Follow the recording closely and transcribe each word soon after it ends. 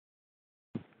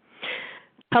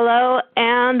Hello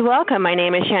and welcome. My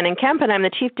name is Shannon Kemp, and I'm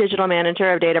the Chief Digital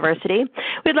Manager of DATAVERSITY.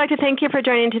 We'd like to thank you for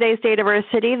joining today's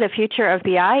DATAVERSITY. The Future of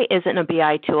BI Isn't a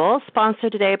BI Tool,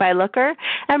 sponsored today by Looker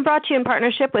and brought to you in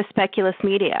partnership with Speculous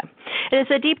Media. It is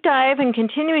a deep dive and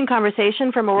continuing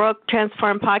conversation from a World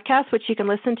Transformed podcast, which you can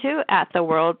listen to at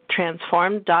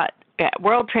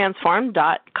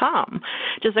worldtransformed.com.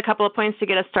 Just a couple of points to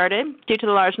get us started. Due to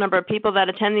the large number of people that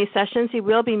attend these sessions, you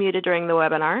will be muted during the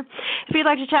webinar. If you'd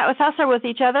like to chat with us or with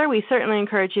each other, we certainly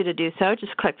encourage you to do so.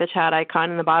 Just click the chat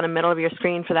icon in the bottom middle of your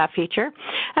screen for that feature.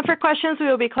 And for questions, we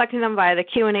will be collecting them via the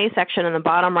Q&A section in the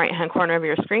bottom right-hand corner of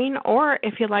your screen, or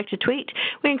if you'd like to tweet,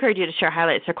 we encourage you to share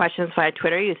highlights or questions via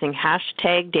Twitter using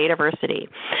hashtag DATAVERSITY.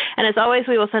 And as always,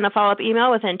 we will send a follow-up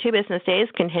email within 2 business days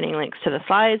containing links to the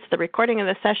slides, the recording of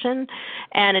the session,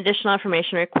 and additional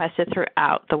information requested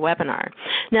throughout the webinar.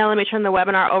 Now let me turn the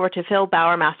webinar over to Phil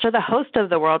Bowermaster, the host of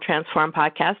the World Transform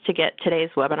podcast, to get today's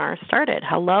webinar started.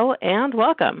 Hello and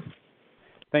welcome.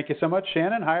 Thank you so much,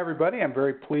 Shannon. Hi, everybody. I'm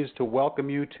very pleased to welcome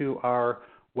you to our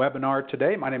webinar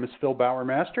today. My name is Phil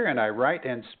Bowermaster, and I write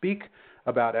and speak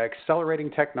about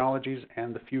accelerating technologies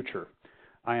and the future.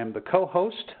 I am the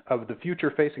co-host of the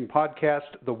future-facing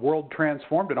podcast, The World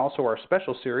Transformed, and also our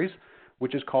special series,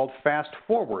 which is called Fast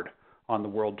Forward on the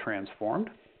World Transformed.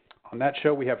 On that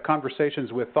show, we have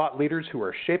conversations with thought leaders who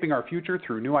are shaping our future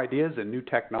through new ideas and new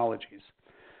technologies.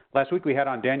 Last week, we had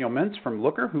on Daniel Mintz from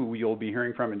Looker, who you'll be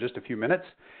hearing from in just a few minutes,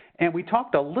 and we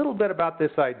talked a little bit about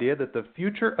this idea that the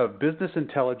future of business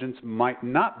intelligence might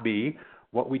not be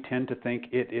what we tend to think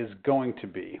it is going to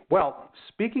be. Well,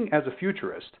 speaking as a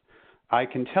futurist, I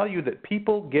can tell you that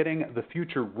people getting the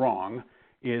future wrong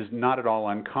is not at all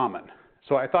uncommon.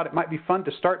 So I thought it might be fun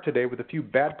to start today with a few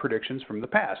bad predictions from the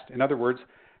past. In other words,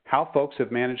 how folks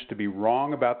have managed to be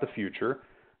wrong about the future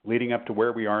leading up to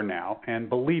where we are now. And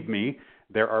believe me,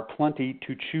 there are plenty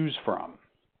to choose from.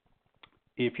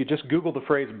 If you just Google the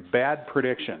phrase bad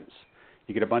predictions,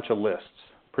 you get a bunch of lists.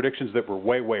 Predictions that were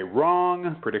way, way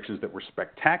wrong, predictions that were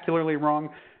spectacularly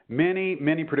wrong, many,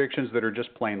 many predictions that are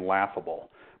just plain laughable.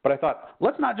 But I thought,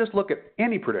 let's not just look at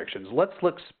any predictions. Let's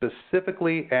look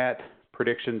specifically at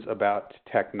predictions about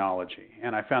technology.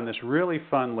 And I found this really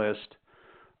fun list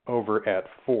over at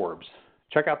Forbes.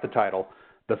 Check out the title,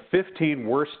 The 15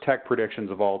 Worst Tech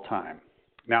Predictions of All Time.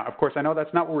 Now, of course, I know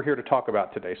that's not what we're here to talk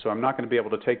about today, so I'm not going to be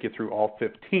able to take you through all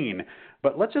 15,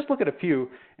 but let's just look at a few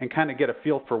and kind of get a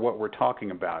feel for what we're talking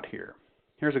about here.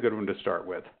 Here's a good one to start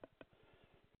with.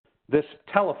 This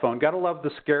telephone, gotta love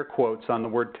the scare quotes on the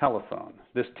word telephone.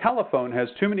 This telephone has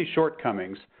too many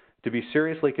shortcomings to be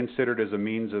seriously considered as a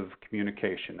means of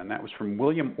communication. And that was from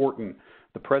William Orton,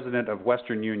 the president of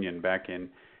Western Union back in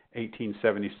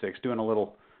 1876, doing a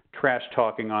little trash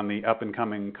talking on the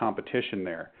up-and-coming competition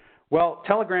there. Well,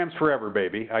 telegrams forever,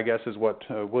 baby, I guess is what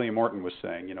William Orton was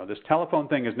saying. You know, this telephone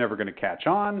thing is never going to catch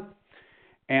on.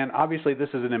 And obviously this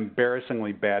is an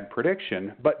embarrassingly bad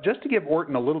prediction. But just to give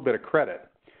Orton a little bit of credit,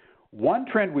 one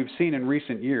trend we've seen in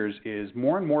recent years is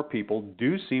more and more people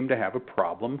do seem to have a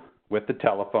problem with the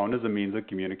telephone as a means of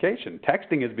communication.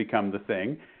 Texting has become the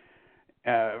thing.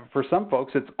 For some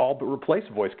folks, it's all but replaced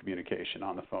voice communication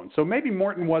on the phone. So maybe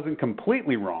Morton wasn't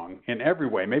completely wrong in every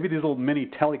way. Maybe these little mini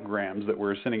telegrams that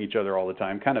we're sending each other all the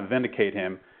time kind of vindicate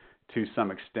him to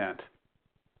some extent.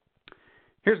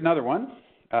 Here's another one.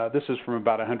 This is from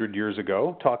about 100 years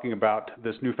ago, talking about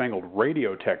this newfangled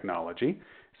radio technology.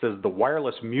 It says, the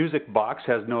wireless music box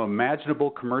has no imaginable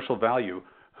commercial value.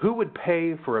 Who would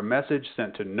pay for a message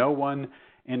sent to no one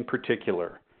in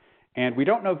particular? And we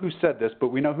don't know who said this, but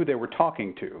we know who they were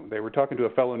talking to. They were talking to a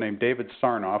fellow named David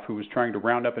Sarnoff, who was trying to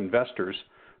round up investors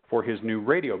for his new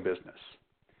radio business.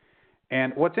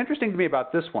 And what's interesting to me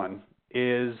about this one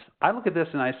is I look at this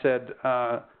and I said,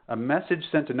 a message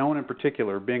sent to no one in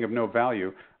particular being of no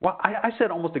value. Well, I said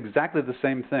almost exactly the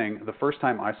same thing the first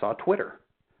time I saw Twitter,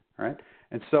 right?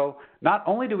 And so not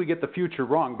only do we get the future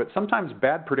wrong, but sometimes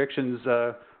bad predictions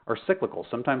are cyclical.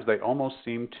 Sometimes they almost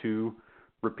seem to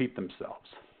repeat themselves.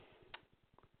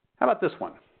 How about this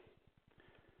one?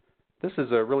 This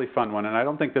is a really fun one, and I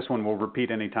don't think this one will repeat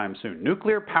anytime soon.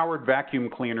 Nuclear-powered vacuum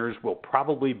cleaners will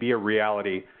probably be a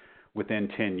reality within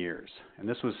 10 years. And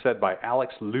this was said by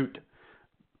Alex Lewitt,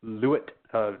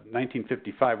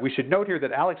 1955. We should note here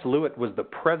that Alex Lewitt was the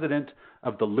president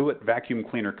of the Lewitt Vacuum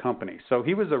Cleaner Company. So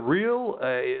he was a real,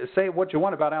 say what you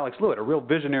want about Alex Lewitt, a real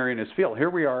visionary in his field.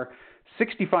 Here we are,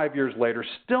 65 years later,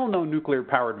 still no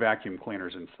nuclear-powered vacuum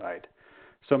cleaners in sight.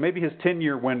 So maybe his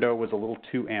 10-year window was a little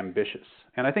too ambitious.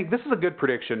 And I think this is a good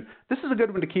prediction. This is a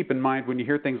good one to keep in mind when you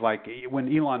hear things like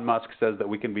when Elon Musk says that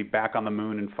we can be back on the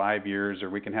moon in 5 years,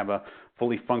 or we can have a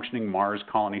fully functioning Mars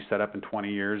colony set up in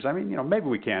 20 years. I mean, maybe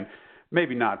we can.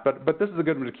 Maybe not, but this is a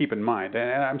good one to keep in mind.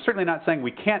 And I'm certainly not saying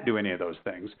we can't do any of those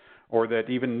things, or that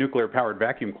even nuclear-powered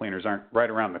vacuum cleaners aren't right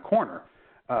around the corner.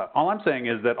 All I'm saying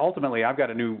is that ultimately I've got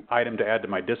a new item to add to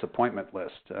my disappointment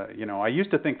list. I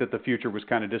used to think that the future was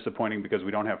kind of disappointing because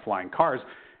we don't have flying cars.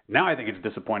 Now I think it's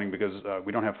disappointing because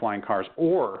we don't have flying cars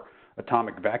or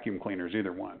atomic vacuum cleaners,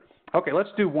 either one. Okay, let's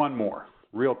do one more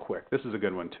real quick. This is a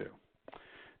good one too.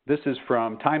 This is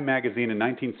from Time Magazine in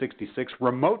 1966.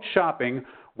 Remote shopping,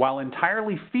 while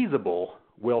entirely feasible,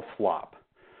 will flop.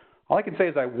 All I can say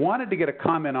is I wanted to get a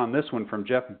comment on this one from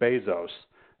Jeff Bezos,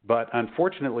 but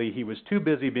unfortunately he was too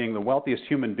busy being the wealthiest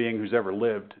human being who's ever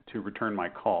lived to return my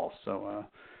call. So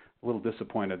a little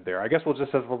disappointed there. I guess we'll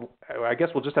just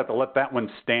have to let that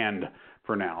one stand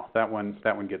for now. That one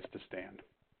gets to stand.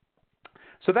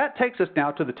 So that takes us now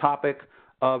to the topic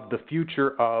of the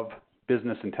future of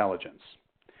business intelligence.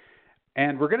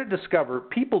 And we're going to discover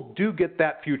people do get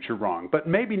that future wrong, but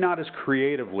maybe not as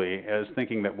creatively as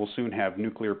thinking that we'll soon have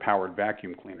nuclear-powered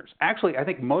vacuum cleaners. Actually, I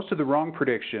think most of the wrong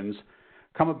predictions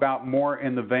come about more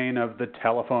in the vein of the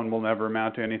telephone will never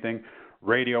amount to anything,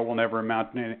 radio will never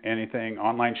amount to anything,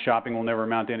 online shopping will never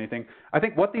amount to anything. I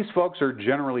think what these folks are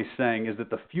generally saying is that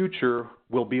the future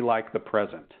will be like the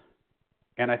present.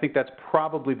 And I think that's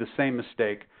probably the same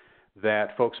mistake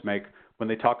that folks make when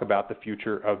they talk about the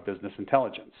future of business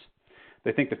intelligence.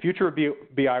 They think the future of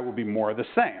BI will be more of the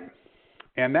same.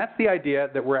 And that's the idea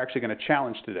that we're actually going to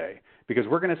challenge today, because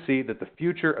we're going to see that the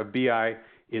future of BI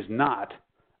is not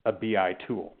a BI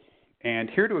tool. And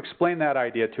here to explain that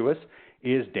idea to us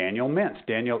is Daniel Mintz.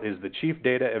 Daniel is the Chief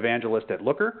Data Evangelist at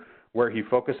Looker, where he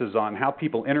focuses on how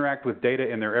people interact with data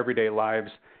in their everyday lives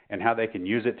and how they can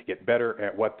use it to get better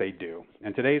at what they do.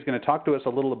 And today he's going to talk to us a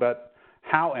little about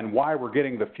how and why we're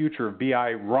getting the future of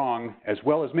BI wrong, as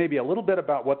well as maybe a little bit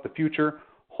about what the future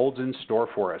holds in store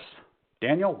for us.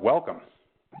 Daniel, welcome.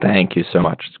 Thank you so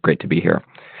much. It's great to be here.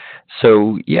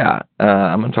 So,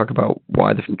 I'm going to talk about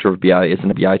why the future of BI isn't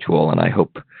a BI tool, and I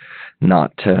hope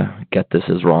not to get this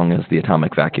as wrong as the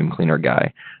atomic vacuum cleaner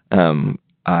guy.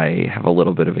 I have a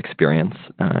little bit of experience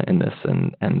in this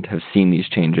and have seen these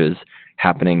changes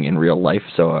happening in real life,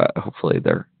 so hopefully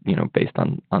they're based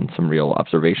on some real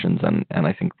observations, and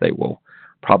I think they will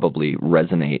probably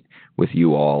resonate with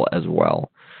you all as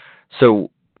well. So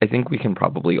I think we can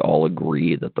probably all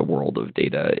agree that the world of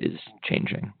data is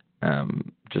changing.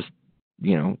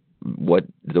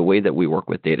 The way that we work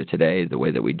with data today, the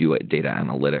way that we do data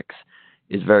analytics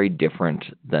is very different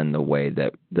than the way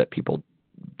that people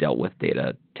dealt with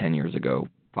data 10 years ago,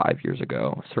 5 years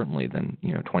ago, certainly than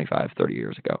 25, 30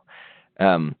 years ago.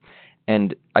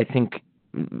 And I think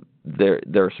there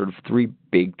are sort of three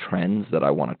big trends that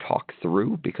I want to talk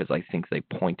through because I think they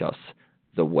point us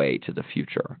the way to the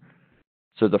future.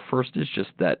 So the first is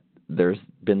just that there's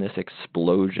been this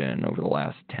explosion over the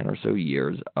last 10 or so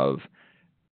years of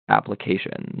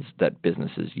applications that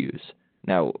businesses use.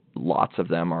 Now, lots of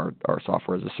them are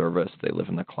software as a service. They live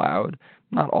in the cloud.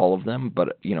 Not all of them,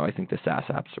 but I think the SaaS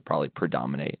apps are probably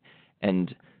predominate.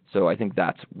 And so I think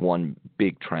that's one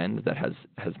big trend that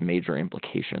has major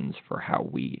implications for how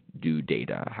we do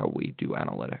data, how we do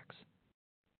analytics.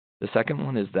 The second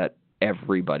one is that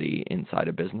everybody inside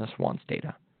a business wants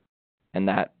data. And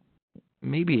that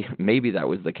maybe that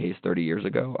was the case 30 years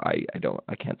ago. I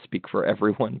can't speak for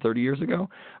everyone 30 years ago,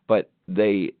 but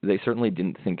they certainly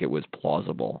didn't think it was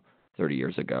plausible 30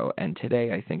 years ago. And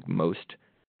today I think most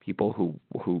people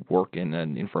who work in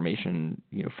an information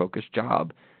focused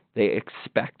job, they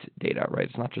expect data, right?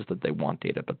 It's not just that they want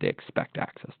data, but they expect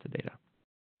access to data.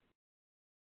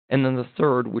 And then the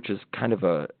third, which is kind of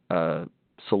a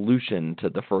solution to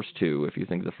the first two, if you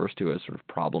think the first two as sort of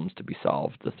problems to be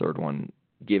solved, the third one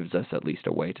gives us at least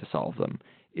a way to solve them,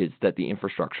 is that the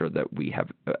infrastructure that we have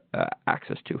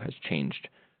access to has changed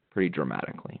pretty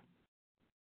dramatically.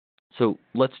 So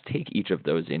let's take each of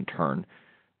those in turn.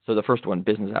 So the first one,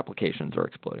 business applications are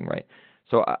exploding, right?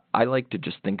 So I like to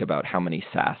just think about how many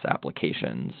SaaS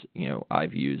applications,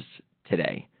 I've used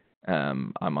today.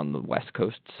 I'm on the West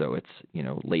Coast, so it's,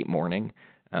 late morning.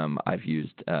 I've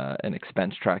used an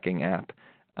expense tracking app.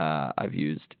 I've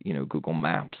used, Google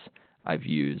Maps. I've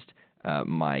used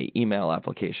my email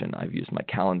application. I've used my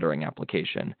calendaring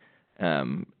application,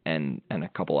 and a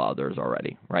couple others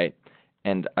already, right?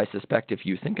 And I suspect if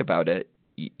you think about it,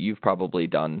 you've probably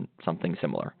done something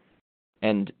similar.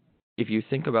 And if you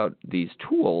think about these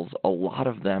tools, a lot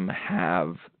of them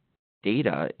have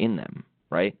data in them,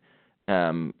 right?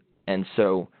 And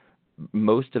so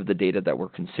most of the data that we're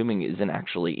consuming isn't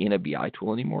actually in a BI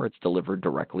tool anymore. It's delivered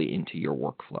directly into your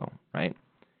workflow, right?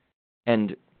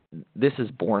 And this is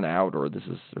borne out, or this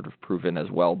is sort of proven as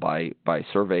well by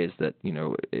surveys that,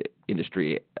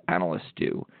 industry analysts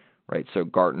do, right? So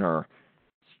Gartner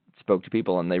spoke to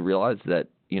people and they realized that,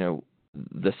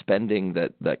 the spending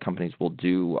that companies will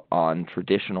do on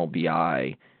traditional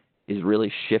BI is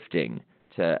really shifting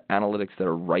to analytics that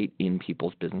are right in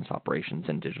people's business operations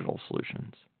and digital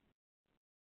solutions.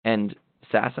 And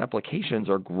SaaS applications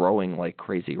are growing like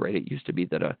crazy, right? It used to be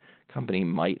that a company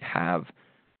might have,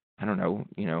 I don't know,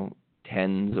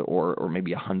 tens or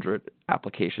maybe 100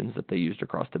 applications that they used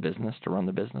across the business to run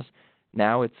the business.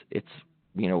 Now it's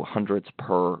hundreds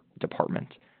per department.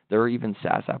 There are even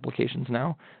SaaS applications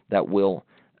now that will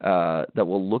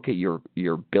look at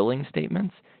your billing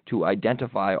statements to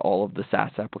identify all of the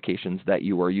SaaS applications that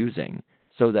you are using,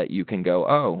 so that you can go,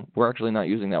 oh, we're actually not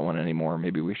using that one anymore.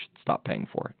 Maybe we should stop paying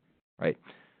for it, right?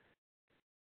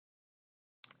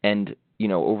 And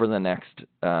over the next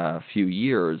few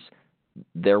years,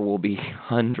 there will be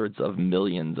hundreds of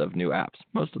millions of new apps.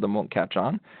 Most of them won't catch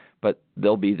on, but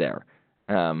they'll be there.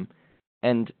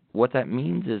 And what that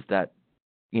means is that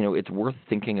it's worth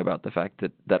thinking about the fact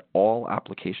that all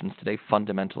applications today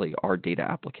fundamentally are data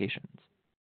applications.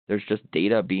 There's just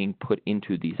data being put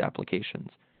into these applications,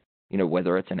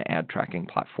 whether it's an ad tracking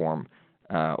platform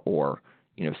or,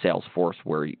 Salesforce,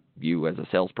 where you as a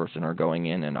salesperson are going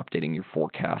in and updating your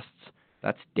forecasts.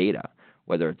 That's data.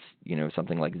 Whether it's,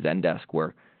 something like Zendesk,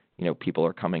 where, people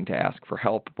are coming to ask for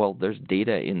help. Well, there's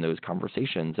data in those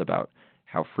conversations about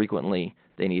how frequently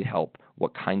they need help,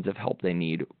 what kinds of help they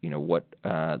need, what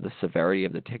the severity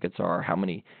of the tickets are, how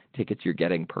many tickets you're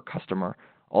getting per customer.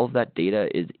 All of that data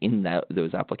is in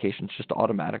those applications just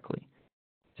automatically.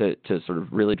 To sort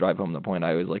of really drive home the point,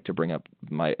 I always like to bring up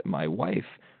my wife,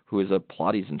 who is a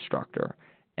Pilates instructor.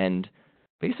 And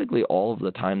basically all of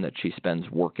the time that she spends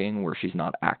working where she's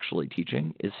not actually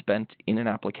teaching is spent in an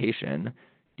application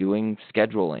doing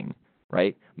scheduling,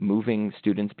 right? Moving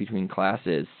students between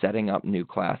classes, setting up new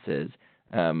classes,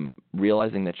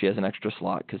 realizing that she has an extra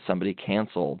slot because somebody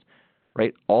canceled,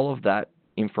 right? All of that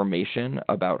information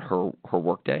about her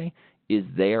workday is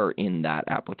there in that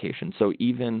application. So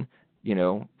even,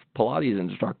 Pilates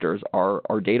instructors are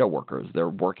data workers. They're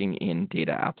working in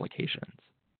data applications.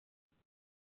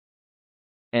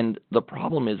 And the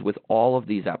problem is with all of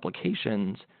these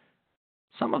applications,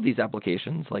 some of these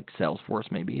applications, like Salesforce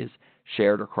maybe, is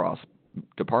shared across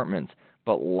departments,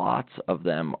 but lots of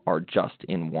them are just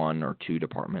in one or two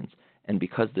departments. And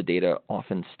because the data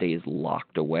often stays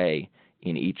locked away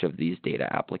in each of these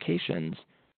data applications,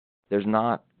 there's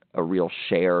not a real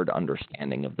shared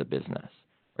understanding of the business,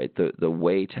 right? The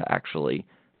way to actually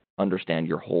understand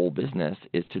your whole business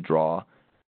is to draw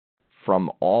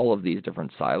from all of these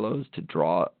different silos, to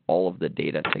draw all of the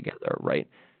data together, right?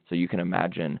 So you can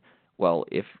imagine, well,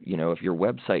 if your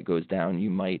website goes down,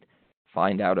 you might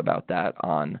find out about that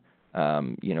on,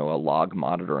 a log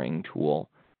monitoring tool.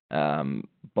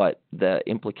 But the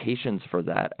implications for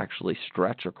that actually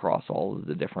stretch across all of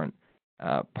the different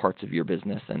parts of your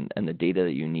business, and the data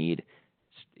that you need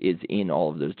is in all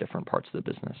of those different parts of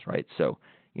the business, right? So,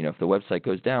 if the website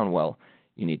goes down, well,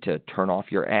 you need to turn off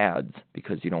your ads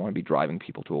because you don't want to be driving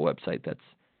people to a website that's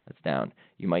down.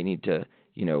 You might need to,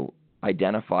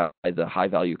 identify the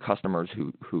high-value customers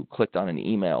who clicked on an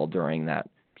email during that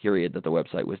period that the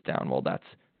website was down. Well,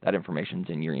 that information's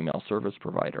in your email service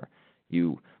provider.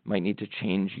 You might need to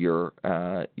change your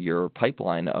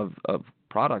pipeline of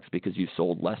products because you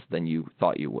sold less than you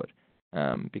thought you would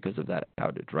because of that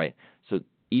outage, right? So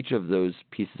each of those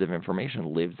pieces of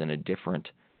information lives in a different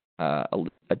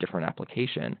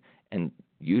application, and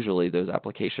usually those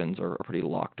applications are pretty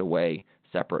locked away,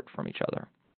 separate from each other.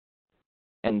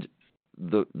 And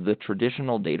the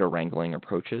traditional data wrangling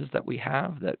approaches that we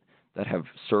have that have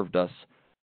served us,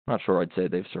 I'm not sure I'd say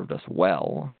they've served us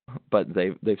well, but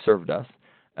they've served us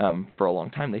for a long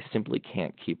time. They simply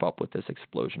can't keep up with this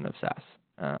explosion of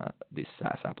these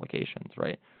SaaS applications,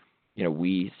 right?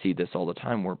 We see this all the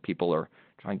time where people are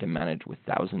trying to manage with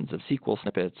thousands of SQL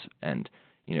snippets and,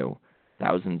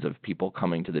 thousands of people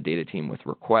coming to the data team with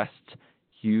requests,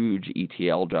 huge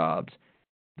ETL jobs.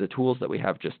 The tools that we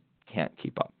have just can't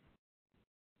keep up.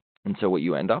 And so what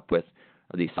you end up with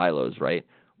are these silos, right,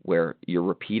 where you're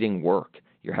repeating work.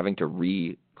 You're having to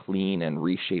re-clean and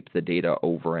reshape the data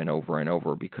over and over and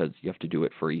over because you have to do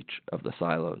it for each of the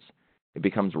silos. It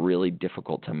becomes really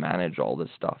difficult to manage all this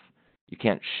stuff. You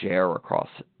can't share across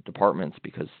departments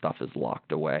because stuff is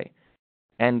locked away.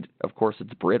 And, of course,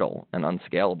 it's brittle and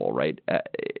unscalable, right?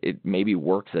 It maybe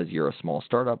works as you're a small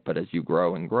startup, but as you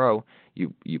grow and grow,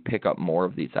 you pick up more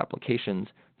of these applications.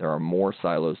 There are more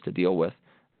silos to deal with.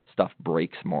 Stuff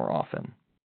breaks more often.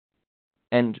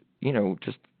 And,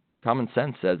 just common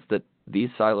sense says that these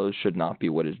silos should not be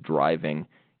what is driving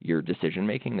your decision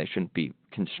making. They shouldn't be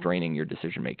constraining your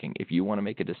decision making. If you want to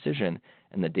make a decision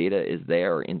and the data is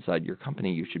there inside your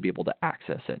company, you should be able to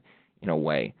access it in a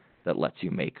way that lets you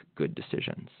make good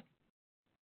decisions.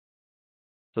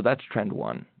 So that's trend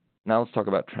one. Now let's talk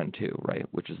about trend two, right?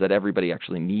 Which is that everybody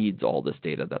actually needs all this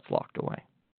data that's locked away.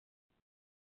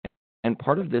 And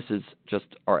part of this is just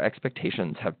our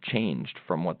expectations have changed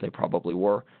from what they probably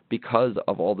were because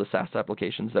of all the SaaS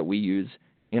applications that we use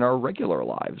in our regular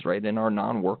lives, right? In our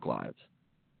non-work lives.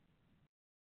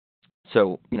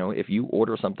 So, if you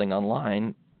order something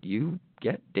online, you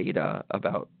get data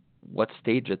about what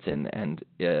stage it's in and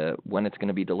when it's going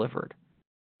to be delivered.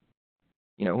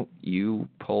 You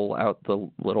pull out the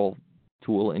little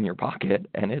tool in your pocket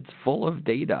and it's full of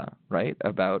data, right?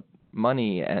 About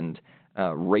money and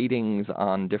ratings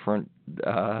on different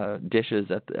dishes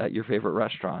at your favorite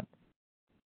restaurant.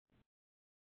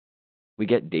 We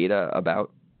get data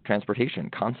about transportation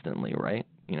constantly, right?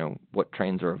 What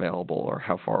trains are available, or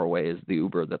how far away is the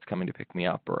Uber that's coming to pick me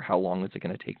up, or how long is it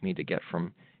going to take me to get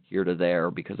from here to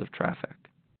there because of traffic.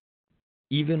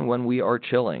 Even when we are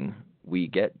chilling, we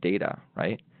get data,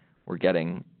 right? We're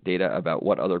getting data about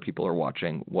what other people are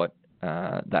watching, what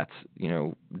that's,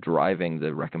 driving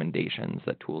the recommendations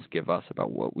that tools give us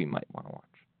about what we might want to watch.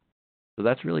 So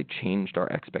that's really changed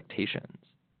our expectations.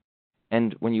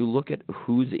 And when you look at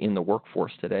who's in the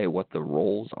workforce today, what the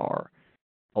roles are,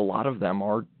 a lot of them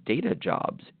are data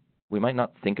jobs. We might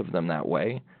not think of them that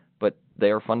way, but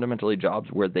they are fundamentally jobs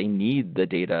where they need the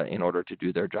data in order to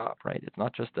do their job, right? It's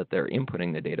not just that they're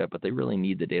inputting the data, but they really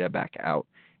need the data back out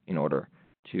in order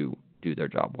to do their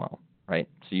job well, right?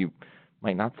 So you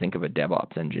might not think of a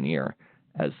DevOps engineer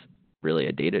as really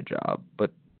a data job,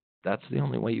 but that's the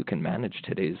only way you can manage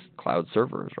today's cloud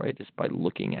servers, right? Is by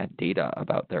looking at data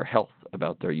about their health,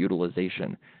 about their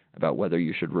utilization, about whether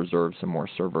you should reserve some more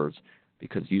servers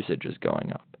because usage is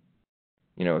going up.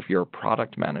 If you're a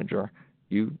product manager,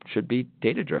 you should be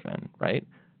data-driven, right?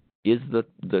 Is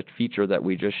the feature that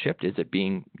we just shipped, is it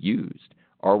being used?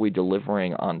 Are we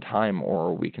delivering on time, or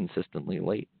are we consistently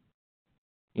late?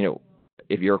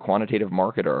 If you're a quantitative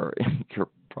marketer, you're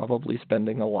probably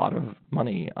spending a lot of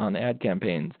money on ad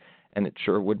campaigns, and it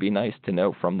sure would be nice to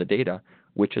know from the data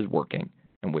which is working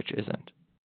and which isn't.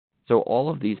 So all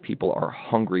of these people are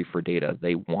hungry for data.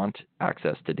 They want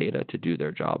access to data to do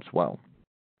their jobs well.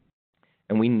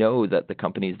 And we know that the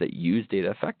companies that use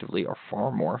data effectively are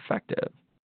far more effective,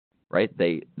 right?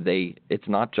 It's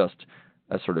not just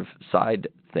a sort of side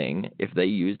thing. If they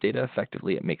use data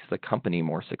effectively, it makes the company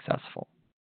more successful.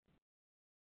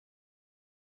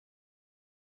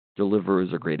 Deliveroo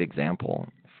is a great example.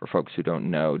 For folks who don't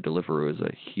know, Deliveroo is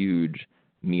a huge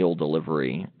meal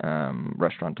delivery,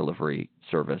 restaurant delivery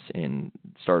service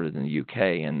started in the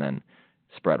UK and then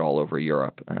spread all over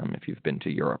Europe. If you've been to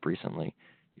Europe recently,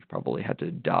 you've probably had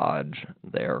to dodge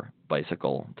their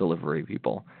bicycle delivery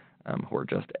people who are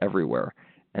just everywhere.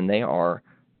 And they are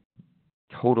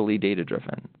totally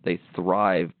data-driven. They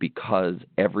thrive because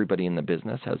everybody in the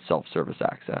business has self-service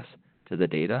access to the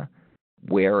data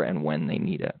where and when they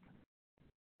need it.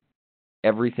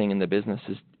 Everything in the business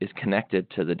is connected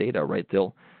to the data, right?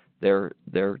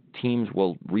 Their teams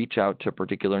will reach out to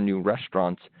particular new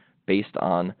restaurants based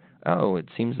on, it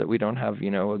seems that we don't have,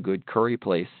 a good curry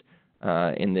place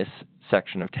in this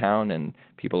section of town, and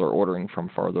people are ordering from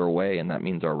farther away, and that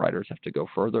means our riders have to go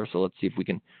further. So let's see if we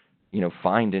can,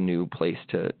 find a new place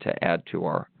to add to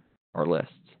our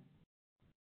lists.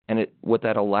 And what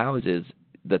that allows is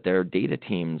that their data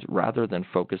teams, rather than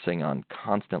focusing on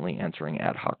constantly answering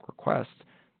ad hoc requests,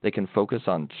 they can focus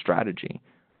on strategy,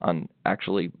 on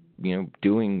actually,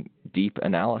 doing deep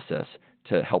analysis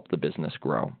to help the business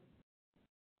grow.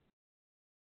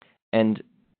 And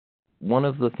one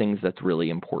of the things that's really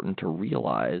important to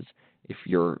realize, if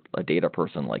you're a data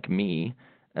person like me,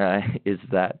 is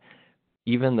that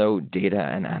even though data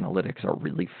and analytics are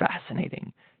really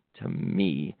fascinating to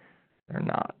me, they're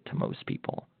not to most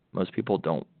people. Most people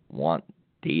don't want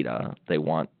data. They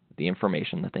want the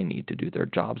information that they need to do their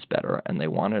jobs better, and they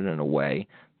want it in a way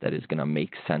that is going to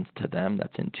make sense to them,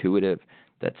 that's intuitive,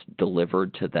 that's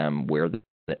delivered to them where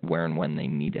and when they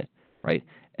need it, right?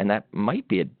 And that might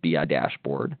be a BI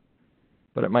dashboard,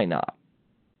 but it might not.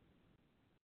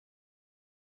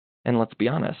 And let's be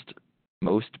honest,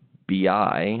 most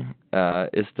BI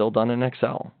is still done in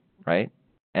Excel, right?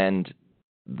 And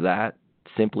that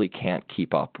simply can't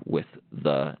keep up with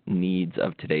the needs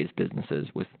of today's businesses,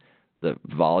 with the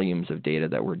volumes of data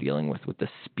that we're dealing with the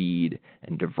speed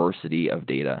and diversity of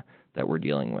data that we're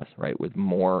dealing with, right? With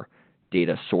more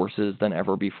data sources than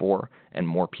ever before and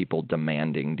more people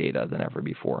demanding data than ever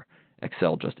before.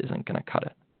 Excel just isn't going to cut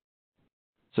it.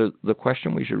 So the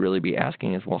question we should really be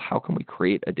asking is, well, how can we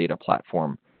create a data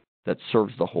platform that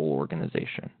serves the whole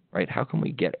organization, right? How can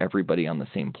we get everybody on the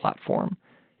same platform,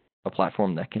 a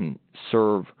platform that can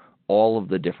serve all of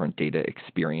the different data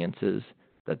experiences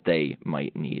that they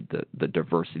might need, the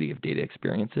diversity of data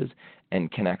experiences,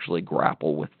 and can actually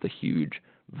grapple with the huge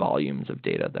volumes of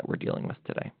data that we're dealing with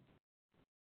today.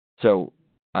 So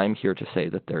I'm here to say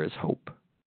that there is hope.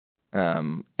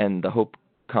 And the hope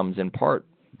comes in part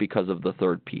because of the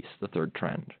third piece, the third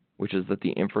trend, which is that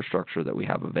the infrastructure that we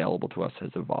have available to us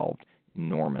has evolved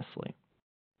enormously.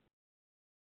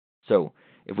 So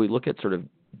if we look at sort of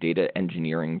data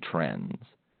engineering trends,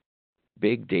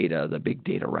 big data, the big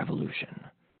data revolution,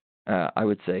 I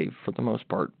would say for the most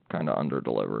part kind of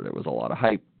under-delivered. It was a lot of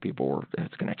hype. People were,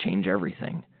 it's going to change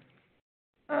everything.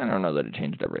 I don't know that it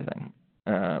changed everything.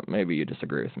 Maybe you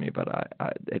disagree with me, but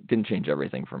it didn't change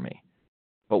everything for me.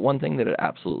 But one thing that it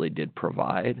absolutely did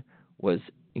provide was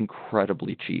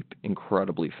incredibly cheap,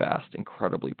 incredibly fast,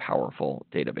 incredibly powerful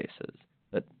databases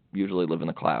that usually live in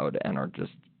the cloud and are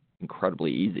just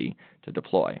incredibly easy to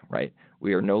deploy, right?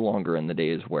 We are no longer in the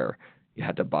days where you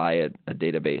had to buy a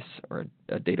database or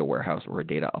a data warehouse or a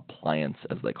data appliance,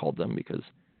 as they called them, because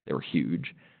they were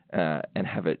huge, and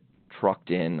have it trucked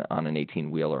in on an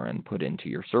 18-wheeler and put into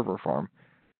your server farm.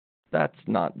 That's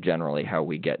not generally how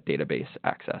we get database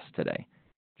access today.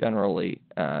 Generally,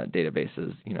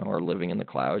 databases, are living in the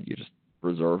cloud. You just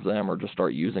reserve them or just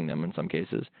start using them in some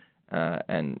cases,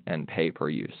 and pay per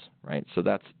use, right? So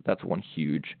that's one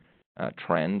huge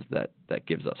trend that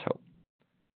gives us hope.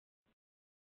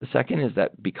 The second is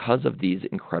that because of these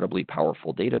incredibly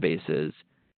powerful databases,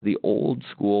 the old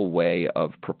school way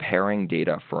of preparing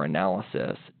data for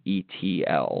analysis,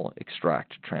 ETL,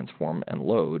 extract, transform, and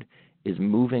load, is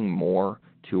moving more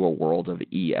to a world of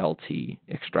ELT,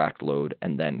 extract, load,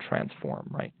 and then transform,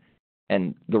 right?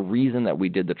 And the reason that we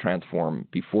did the transform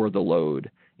before the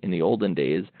load in the olden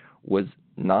days was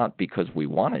not because we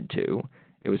wanted to,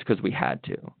 it was because we had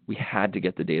to. We had to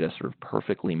get the data sort of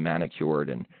perfectly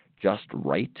manicured and just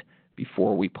right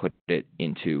before we put it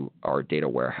into our data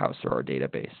warehouse or our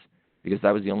database, because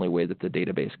that was the only way that the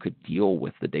database could deal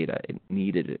with the data. It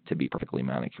needed it to be perfectly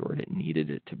manicured. It needed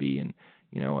it to be in,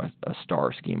 a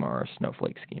star schema or a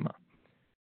snowflake schema.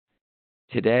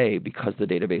 Today, because the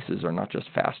databases are not just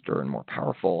faster and more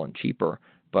powerful and cheaper,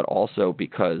 but also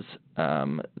because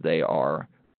they are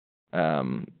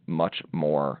much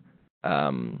more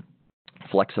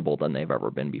flexible than they've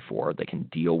ever been before, they can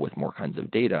deal with more kinds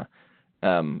of data,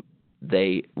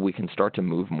 we can start to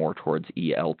move more towards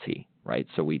ELT, right?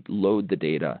 So we load the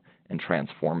data and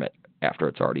transform it after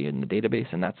it's already in the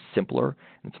database, and that's simpler,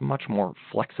 and it's much more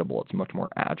flexible, it's much more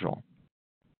agile.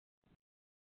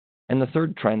 And the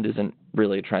third trend isn't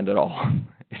really a trend at all.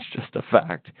 It's just a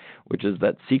fact, which is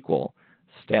that SQL,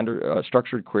 standard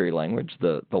structured query language,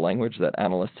 the language that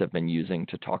analysts have been using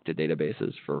to talk to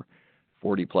databases for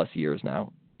 40 plus years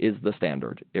now, is the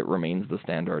standard. It remains the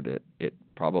standard. It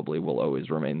probably will always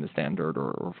remain the standard,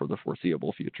 or for the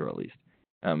foreseeable future at least.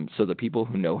 So the people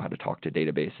who know how to talk to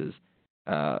databases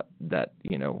that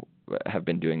have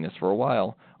been doing this for a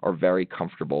while are very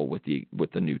comfortable with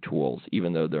the new tools.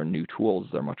 Even though they're new tools,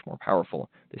 they're much more powerful.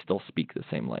 They still speak the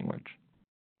same language.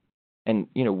 And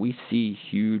we see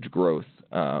huge growth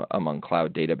among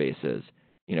cloud databases,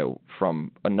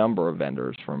 from a number of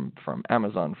vendors, from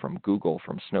Amazon, from Google,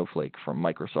 from Snowflake, from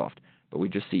Microsoft. But we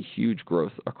just see huge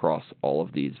growth across all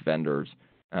of these vendors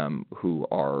who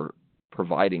are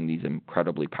providing these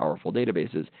incredibly powerful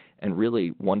databases, and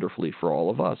really wonderfully for all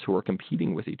of us who are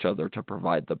competing with each other to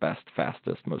provide the best,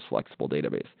 fastest, most flexible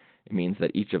database. It means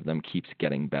that each of them keeps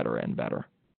getting better and better.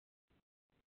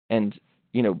 And,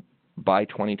 by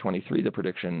 2023, the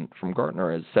prediction from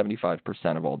Gartner is 75%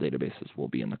 of all databases will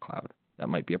be in the cloud. That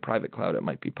might be a private cloud, it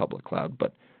might be public cloud,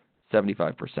 but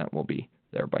 75% will be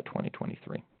there by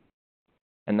 2023.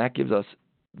 And that gives us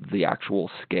the actual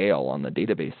scale on the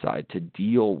database side to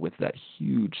deal with that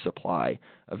huge supply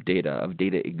of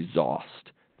data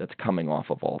exhaust that's coming off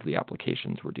of all of the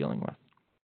applications we're dealing with.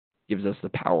 It gives us the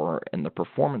power and the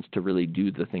performance to really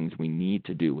do the things we need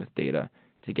to do with data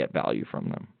to get value from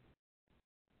them.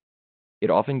 It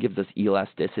often gives us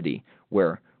elasticity,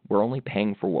 where we're only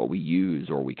paying for what we use,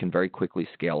 or we can very quickly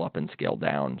scale up and scale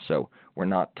down. So we're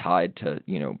not tied to,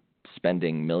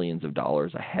 spending millions of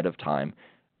dollars ahead of time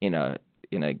in a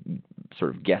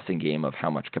sort of guessing game of how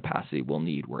much capacity we'll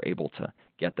need. We're able to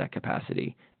get that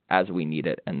capacity as we need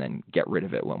it and then get rid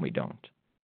of it when we don't.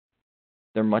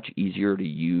 they're much easier to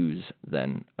use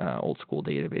than old school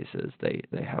databases.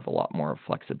 They have a lot more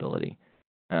flexibility,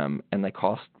 and they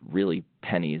cost really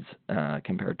pennies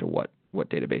compared to what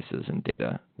databases and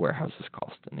data warehouses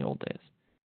cost in the old days.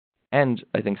 And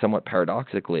I think somewhat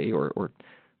paradoxically, or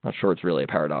not sure it's really a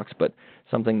paradox, but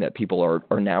something that people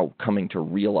are now coming to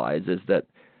realize is that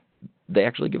they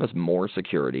actually give us more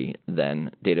security than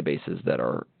databases that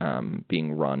are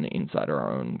being run inside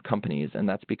our own companies. And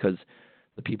that's because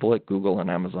the people at Google and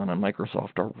Amazon and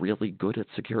Microsoft are really good at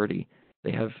security.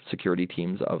 They have security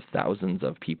teams of thousands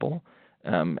of people.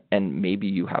 And maybe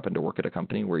you happen to work at a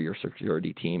company where your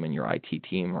security team and your IT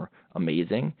team are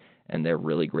amazing and they're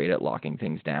really great at locking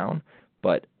things down.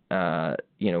 But,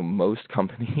 most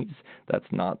companies, that's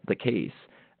not the case.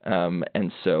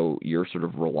 And so you're sort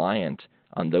of reliant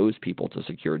on those people to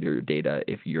secure your data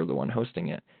if you're the one hosting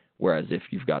it. Whereas if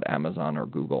you've got Amazon or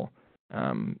Google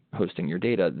hosting your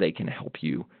data, they can help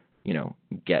you,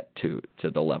 get to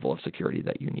the level of security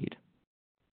that you need.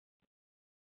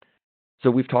 So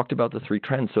we've talked about the three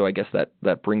trends. So I guess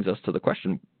that brings us to the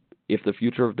question, if the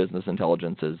future of business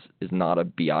intelligence is not a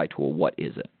BI tool, what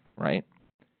is it, right?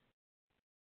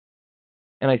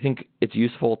 And I think it's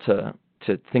useful to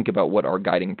think about what our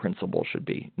guiding principle should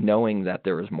be, knowing that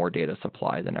there is more data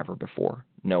supply than ever before,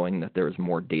 knowing that there is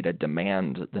more data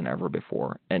demand than ever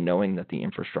before, and knowing that the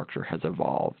infrastructure has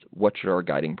evolved. What should our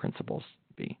guiding principles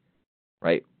be,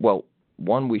 right? Well,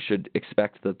 one, we should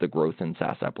expect that the growth in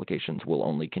SaaS applications will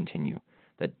only continue,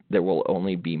 that there will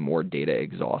only be more data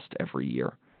exhaust every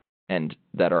year, and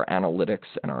that our analytics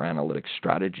and our analytics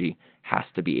strategy has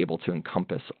to be able to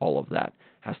encompass all of that,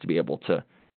 has to be able to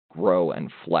grow and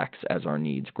flex as our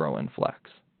needs grow and flex.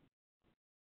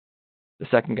 The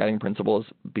second guiding principle is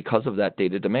because of that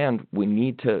data demand, we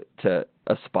need to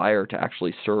aspire to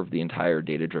actually serve the entire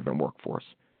data-driven workforce.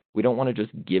 We don't want to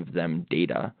just give them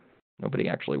data. Nobody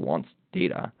actually wants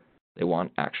data. They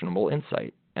want actionable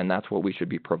insight, and that's what we should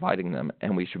be providing them,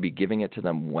 and we should be giving it to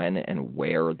them when and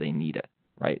where they need it,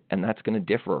 right? And that's going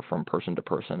to differ from person to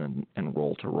person and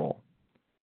role to role.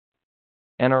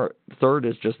 And our third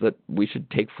is just that we should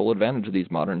take full advantage of these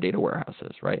modern data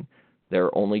warehouses, right?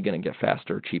 They're only going to get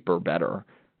faster, cheaper, better.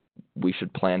 We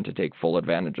should plan to take full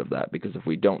advantage of that, because if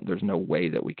we don't, there's no way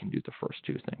that we can do the first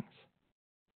two things.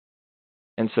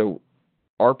 And so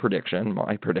my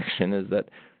prediction is that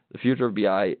the future of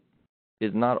BI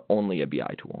is not only a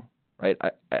BI tool, right?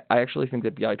 I actually think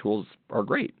that BI tools are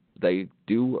great. They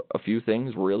do a few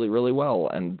things really, really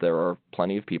well, and there are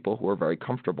plenty of people who are very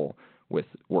comfortable with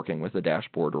working with a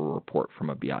dashboard or a report from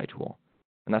a BI tool.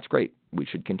 And that's great. We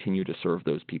should continue to serve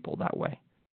those people that way.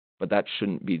 But that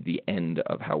shouldn't be the end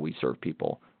of how we serve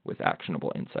people with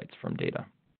actionable insights from data.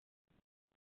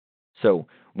 So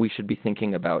we should be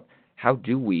thinking about, how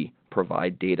do we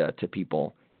provide data to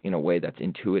people in a way that's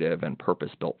intuitive and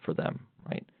purpose-built for them,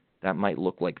 right? That might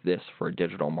look like this for a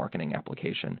digital marketing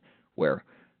application where,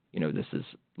 this is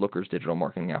Looker's digital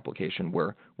marketing application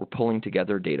where we're pulling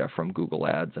together data from Google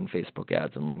Ads and Facebook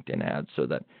ads and LinkedIn ads so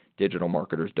that digital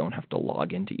marketers don't have to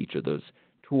log into each of those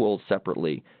tools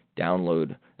separately,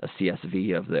 download a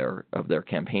CSV of their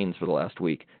campaigns for the last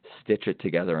week, stitch it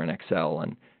together in Excel,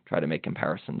 and try to make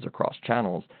comparisons across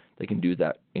channels. They can do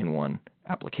that in one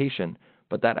application,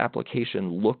 but that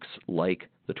application looks like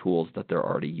the tools that they're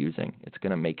already using. It's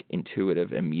going to make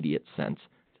intuitive, immediate sense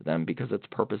to them because it's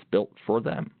purpose-built for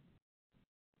them.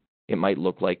 It might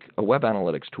look like a web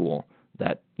analytics tool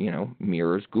that,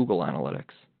 mirrors Google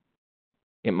Analytics.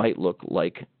 It might look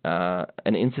like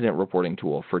an incident reporting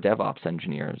tool for DevOps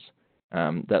engineers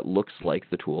that looks like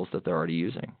the tools that they're already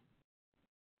using.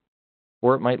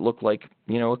 Or it might look like,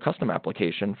 a custom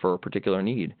application for a particular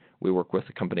need. We work with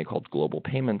a company called Global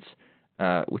Payments,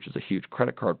 which is a huge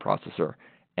credit card processor,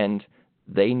 and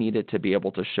they needed to be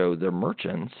able to show their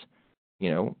merchants,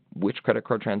 which credit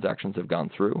card transactions have gone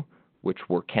through, which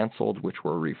were canceled, which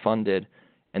were refunded,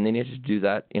 and they needed to do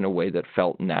that in a way that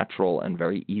felt natural and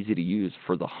very easy to use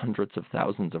for the hundreds of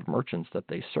thousands of merchants that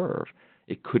they serve.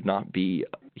 It could not be,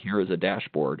 here is a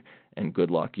dashboard and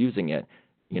good luck using it.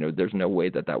 There's no way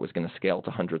that was going to scale to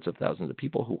hundreds of thousands of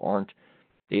people who aren't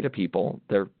data people.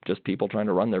 They're just people trying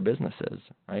to run their businesses,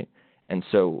 right? And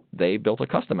so they built a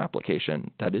custom application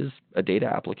that is a data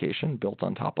application built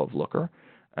on top of Looker.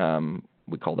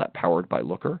 We call that Powered by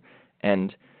Looker.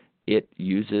 And it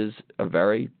uses a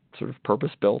very sort of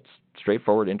purpose-built,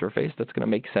 straightforward interface that's going to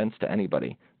make sense to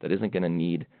anybody, that isn't going to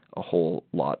need a whole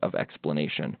lot of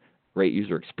explanation. Great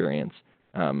user experience.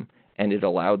 And it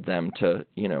allowed them to,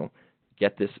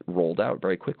 get this rolled out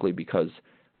very quickly because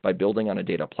by building on a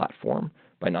data platform,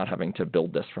 by not having to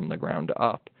build this from the ground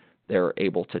up, they're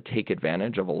able to take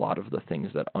advantage of a lot of the things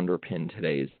that underpin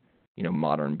today's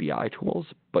modern BI tools,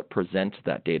 but present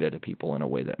that data to people in a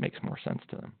way that makes more sense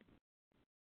to them.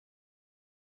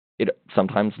 It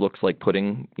sometimes looks like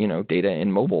putting data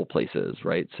in mobile places,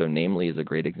 right? So Namely is a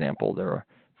great example. They're a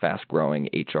fast-growing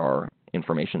HR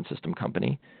information system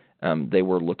company. They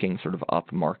were looking sort of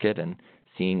up market and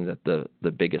seeing that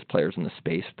the biggest players in the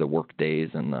space, the Workdays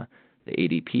and the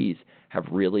ADPs, have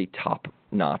really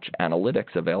top-notch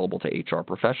analytics available to HR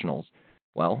professionals.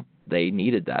 Well, they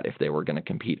needed that if they were going to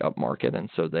compete up market, and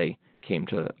so they came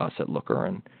to us at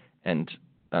Looker and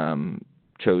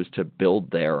chose to build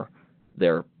their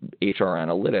HR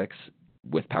analytics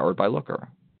with Powered by Looker.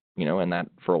 And that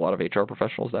for a lot of HR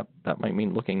professionals, that might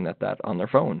mean looking at that on their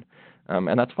phone,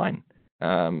 and that's fine.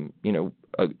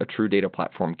 A true data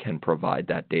platform can provide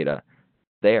that data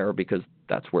there because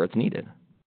that's where it's needed.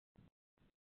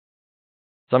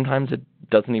 Sometimes it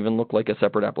doesn't even look like a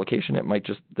separate application.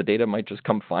 The data might just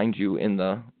come find you in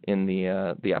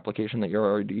the application that you're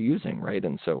already using, right?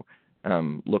 And so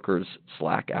Looker's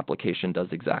Slack application does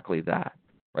exactly that,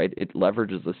 right? It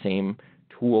leverages the same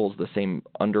tools, the same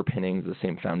underpinnings, the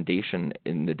same foundation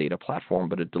in the data platform,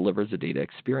 but it delivers a data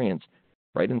experience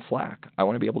right in Slack. I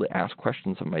want to be able to ask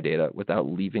questions of my data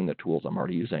without leaving the tools I'm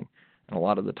already using. And a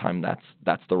lot of the time,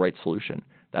 that's the right solution.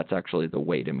 That's actually the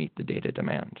way to meet the data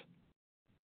demand.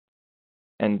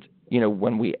 And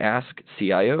when we ask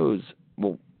CIOs,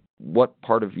 well, what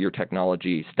part of your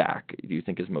technology stack do you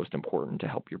think is most important to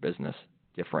help your business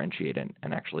differentiate and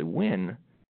actually win?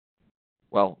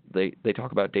 Well, they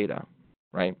talk about data,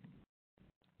 right?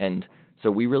 And so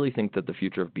we really think that the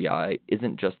future of BI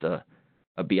isn't just a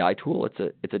BI tool,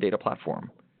 it's a data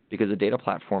platform, because a data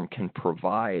platform can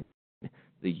provide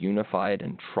the unified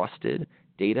and trusted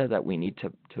data that we need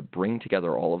to bring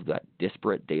together all of that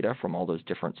disparate data from all those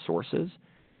different sources,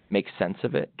 make sense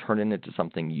of it, turn it into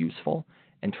something useful,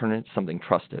 and turn it into something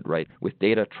trusted, right? With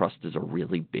data, trust is a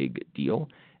really big deal.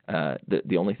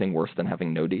 The only thing worse than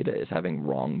having no data is having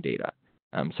wrong data.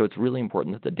 So it's really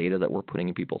important that the data that we're putting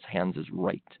in people's hands is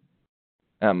right.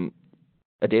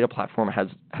 A data platform has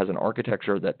an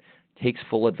architecture that takes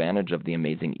full advantage of the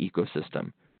amazing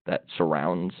ecosystem that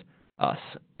surrounds us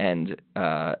and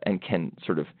can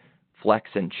sort of flex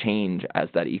and change as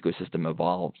that ecosystem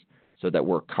evolves so that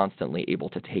we're constantly able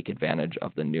to take advantage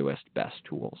of the newest, best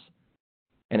tools.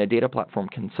 And a data platform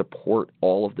can support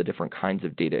all of the different kinds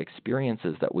of data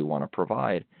experiences that we want to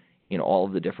provide in all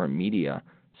of the different media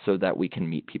so that we can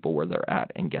meet people where they're at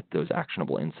and get those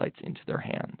actionable insights into their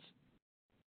hands.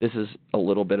 This is a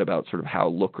little bit about sort of how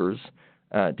Looker's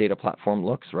data platform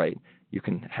looks, right? You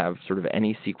can have sort of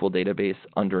any SQL database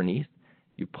underneath.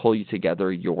 You pull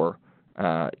together your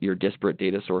disparate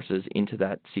data sources into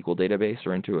that SQL database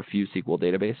or into a few SQL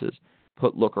databases,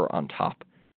 put Looker on top.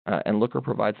 And Looker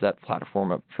provides that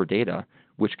platform for data,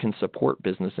 which can support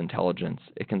business intelligence.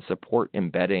 It can support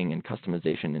embedding and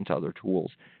customization into other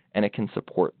tools, and it can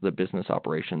support the business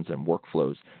operations and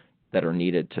workflows that are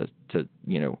needed to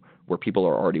where people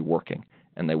are already working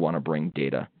and they want to bring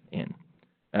data in.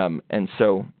 And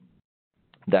so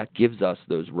that gives us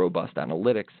those robust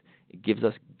analytics. It gives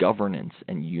us governance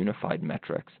and unified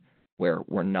metrics where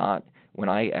we're not, when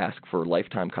I ask for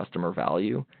lifetime customer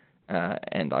value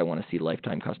and I want to see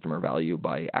lifetime customer value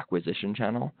by acquisition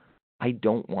channel, I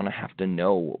don't want to have to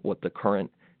know what the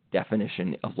current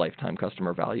definition of lifetime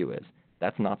customer value is.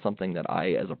 That's not something that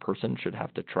I as a person should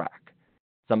have to track.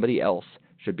 Somebody else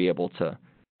should be able to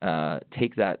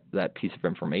take that piece of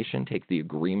information, take the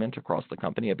agreement across the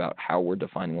company about how we're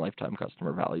defining lifetime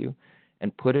customer value,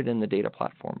 and put it in the data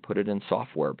platform, put it in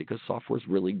software, because software is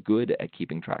really good at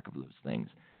keeping track of those things.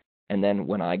 And then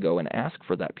when I go and ask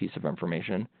for that piece of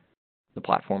information, the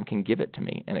platform can give it to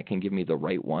me, and it can give me the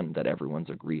right one that everyone's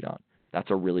agreed on.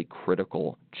 That's a really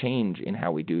critical change in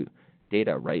how we do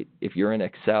data, right? If you're in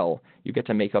Excel, you get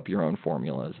to make up your own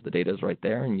formulas. The data is right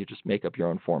there, and you just make up your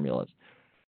own formulas.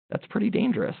 That's pretty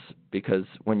dangerous, because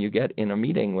when you get in a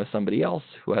meeting with somebody else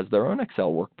who has their own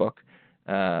Excel workbook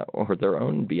or their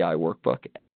own BI workbook,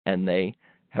 and they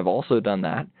have also done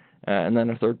that, and then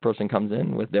a third person comes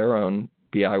in with their own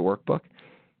BI workbook,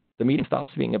 the meeting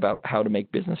stops being about how to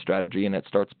make business strategy, and it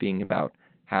starts being about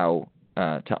how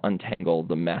to untangle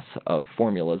the mess of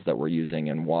formulas that we're using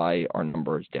and why our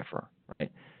numbers differ,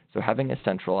 right? So having a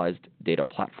centralized data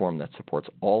platform that supports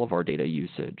all of our data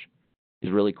usage is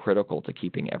really critical to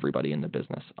keeping everybody in the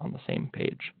business on the same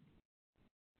page.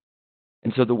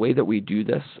 And so the way that we do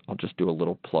this, I'll just do a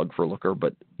little plug for Looker,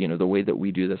 but the way that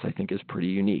we do this I think is pretty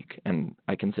unique. And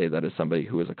I can say that as somebody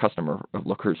who is a customer of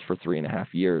Looker's for 3.5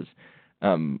 years.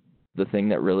 The thing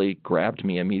that really grabbed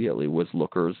me immediately was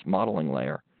Looker's modeling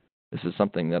layer. This is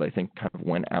something that I think kind of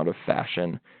went out of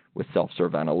fashion with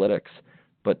self-serve analytics,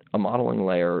 but a modeling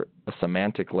layer, a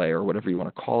semantic layer, whatever you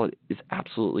want to call it, is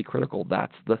absolutely critical.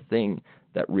 That's the thing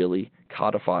that really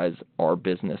codifies our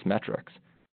business metrics.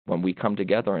 When we come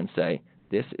together and say,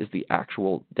 this is the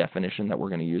actual definition that we're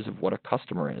going to use of what a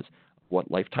customer is, what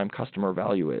lifetime customer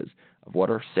value is, of what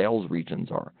our sales regions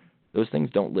are. Those things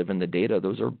don't live in the data.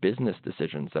 Those are business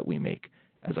decisions that we make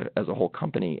as a whole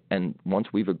company. And once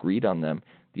we've agreed on them,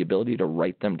 the ability to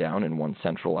write them down in one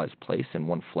centralized place, in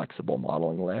one flexible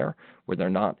modeling layer, where they're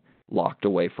not locked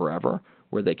away forever,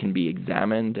 where they can be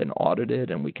examined and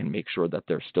audited, and we can make sure that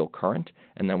they're still current,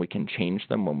 and then we can change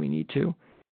them when we need to.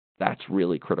 That's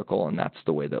really critical, and that's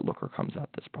the way that Looker comes at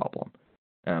this problem.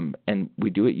 And we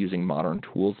do it using modern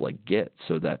tools like Git,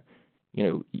 so that,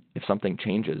 if something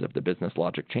changes, if the business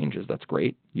logic changes, that's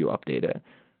great, you update it.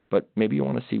 But maybe you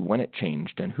want to see when it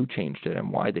changed and who changed it and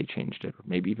why they changed it, or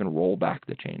maybe even roll back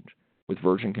the change. With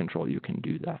version control, you can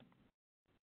do that.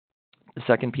 The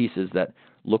second piece is that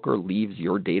Looker leaves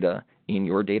your data in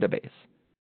your database.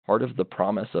 Part of the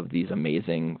promise of these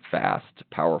amazing, fast,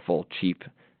 powerful, cheap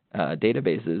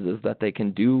databases is that they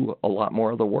can do a lot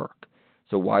more of the work.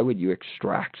 So why would you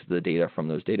extract the data from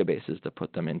those databases to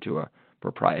put them into a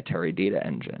proprietary data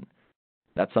engine?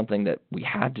 That's something that we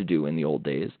had to do in the old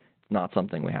days. It's not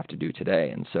something we have to do today.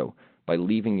 And so by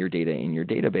leaving your data in your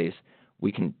database,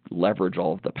 we can leverage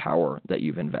all of the power that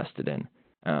you've invested in,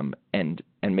 and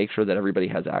make sure that everybody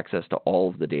has access to all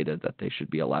of the data that they should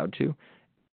be allowed to,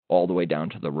 all the way down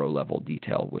to the row-level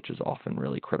detail, which is often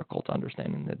really critical to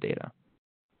understanding the data.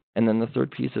 And then the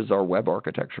third piece is our web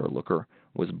architecture. Looker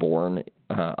was born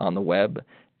on the web,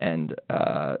 and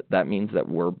that means that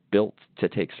we're built to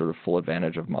take sort of full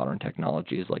advantage of modern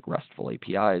technologies like RESTful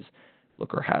APIs.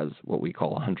 Looker has what we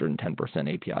call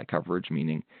 110% API coverage,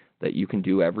 meaning that you can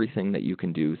do everything that you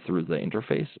can do through the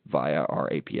interface via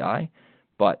our API,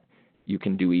 but you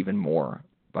can do even more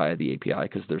via the API,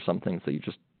 because there's some things that you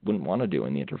just wouldn't want to do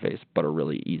in the interface but are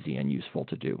really easy and useful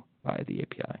to do via the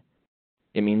API.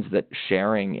 It means that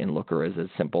sharing in Looker is as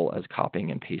simple as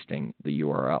copying and pasting the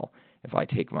URL. If I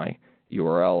take my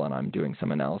URL and I'm doing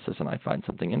some analysis and I find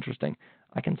something interesting,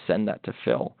 I can send that to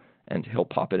Phil, and he'll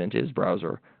pop it into his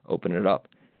browser, open it up,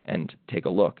 and take a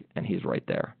look, and he's right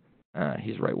there.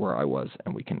 He's right where I was,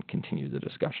 and we can continue the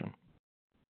discussion.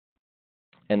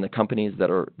 And the companies that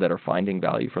are finding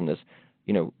value from this,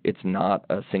 it's not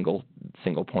a single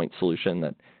point solution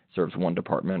that serves one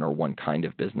department or one kind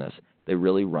of business. They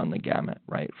really run the gamut,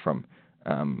 right? From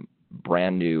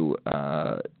brand new,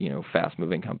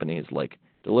 fast-moving companies like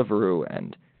Deliveroo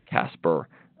and Casper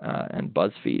and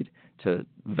BuzzFeed, to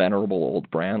venerable old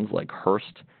brands like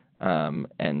Hearst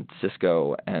and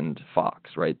Cisco and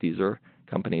Fox, right? These are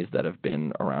companies that have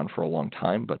been around for a long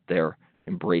time, but they're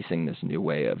embracing this new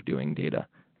way of doing data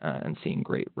and seeing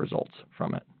great results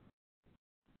from it.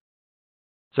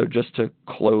 So just to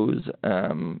close,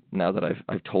 now that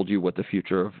I've told you what the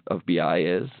future of BI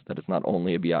is, that it's not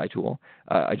only a BI tool,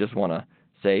 I just want to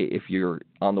say, if you're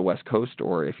on the West Coast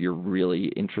or if you're really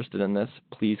interested in this,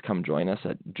 please come join us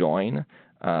at Join,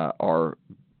 our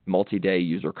multi-day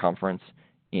user conference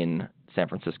in San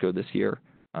Francisco this year,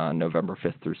 November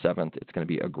 5th through 7th. It's going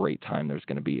to be a great time. There's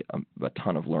going to be a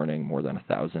ton of learning. More than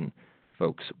 1,000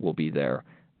 folks will be there.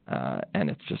 And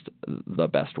it's just the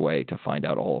best way to find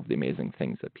out all of the amazing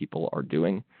things that people are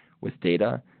doing with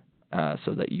data,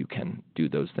 so that you can do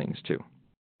those things too.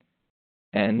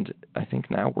 And I think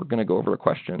now we're going to go over to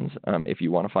questions. If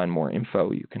you want to find more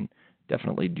info, you can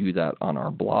definitely do that on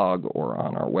our blog or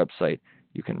on our website.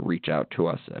 You can reach out to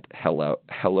us at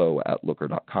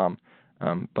hello@looker.com.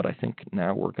 But I think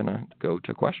now we're going to go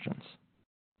to questions.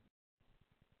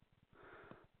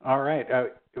 All right.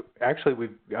 Actually,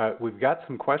 we've got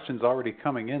some questions already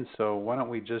coming in, so why don't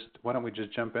we just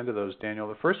jump into those, Daniel?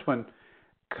 The first one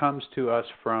comes to us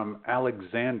from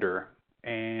Alexander,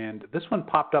 and this one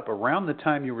popped up around the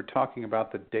time you were talking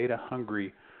about the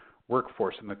data-hungry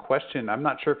workforce. And the question, I'm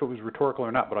not sure if it was rhetorical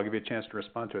or not, but I'll give you a chance to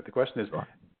respond to it. The question is, sure.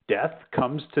 Death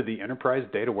comes to the enterprise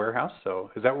data warehouse. So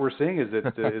is that what we're seeing? Is it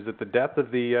is it the death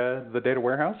of the data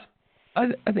warehouse?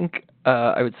 I think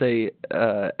I would say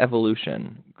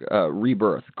evolution,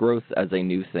 rebirth, growth as a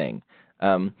new thing.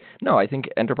 No, I think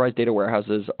enterprise data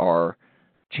warehouses are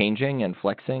changing and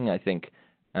flexing. I think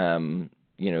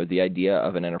the idea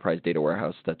of an enterprise data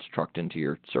warehouse that's trucked into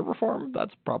your server farm,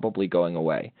 that's probably going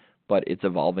away. But it's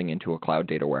evolving into a cloud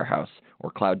data warehouse or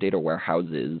cloud data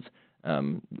warehouses.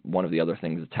 One of the other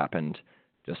things that's happened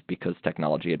just because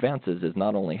technology advances is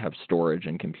not only have storage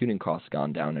and computing costs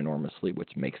gone down enormously,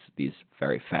 which makes these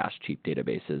very fast, cheap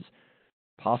databases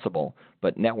possible,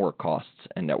 but network costs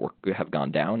and network have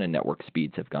gone down and network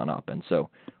speeds have gone up. And so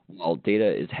while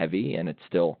data is heavy and it's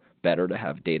still better to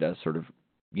have data sort of,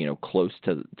 close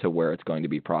to where it's going to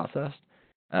be processed,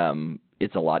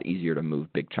 it's a lot easier to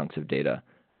move big chunks of data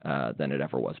than it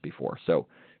ever was before. So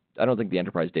I don't think the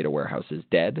enterprise data warehouse is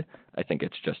dead. I think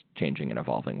it's just changing and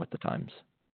evolving with the times.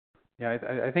 Yeah,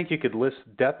 I think you could list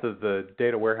death of the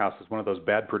data warehouse as one of those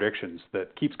bad predictions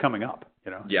that keeps coming up.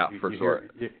 Yeah, for sure.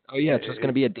 It's just going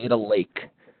to be a data lake,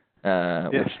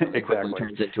 which exactly quickly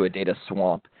turns into a data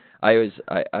swamp. I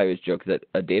always joke that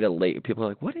a data lake. People are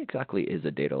like, "What exactly is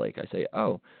a data lake?" I say,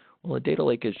 "Oh, well, a data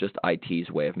lake is just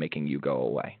IT's way of making you go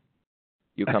away.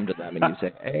 You come to them and you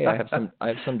say, "Hey, I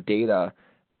have some data.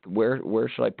 Where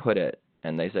should I put it?"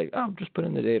 And they say, "Oh, just put it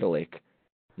in the data lake."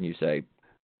 And you say,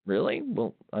 "Really?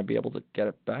 Will I be able to get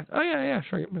it back?" "Oh, yeah,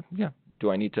 sure. Yeah. Do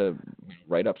I need to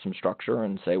write up some structure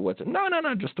and say what's it?" No,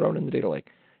 just throw it in the data lake."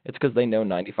 It's because they know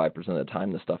 95% of the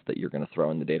time the stuff that you're going to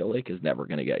throw in the data lake is never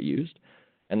going to get used,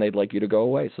 and they'd like you to go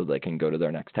away so they can go to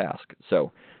their next task.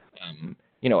 So,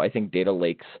 I think data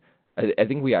lakes, I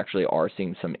think we actually are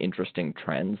seeing some interesting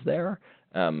trends there.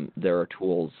 There are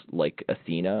tools like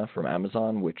Athena from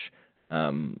Amazon, which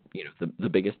the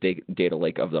biggest data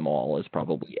lake of them all is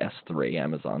probably S3,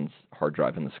 Amazon's hard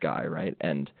drive in the sky, right?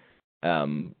 And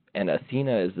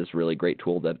Athena is this really great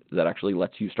tool that actually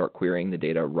lets you start querying the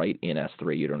data right in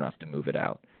S3. You don't have to move it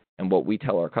out. And what we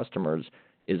tell our customers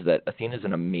is that Athena is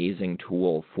an amazing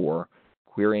tool for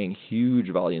querying huge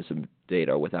volumes of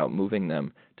data without moving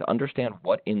them to understand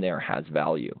what in there has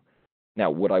value. Now,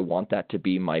 would I want that to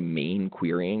be my main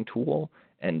querying tool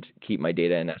and keep my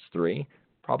data in S3?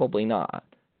 Probably not.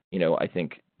 I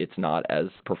think it's not as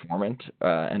performant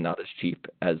and not as cheap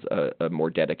as a more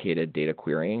dedicated data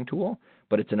querying tool,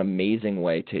 but it's an amazing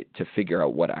way to figure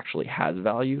out what actually has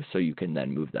value so you can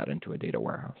then move that into a data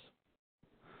warehouse.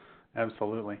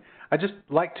 Absolutely. I'd just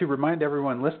like to remind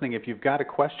everyone listening, if you've got a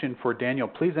question for Daniel,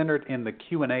 please enter it in the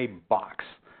Q&A box.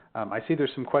 I see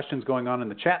there's some questions going on in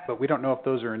the chat, but we don't know if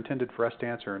those are intended for us to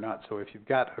answer or not. So if you've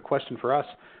got a question for us,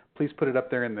 please put it up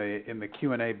there in the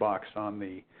Q&A box on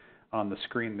the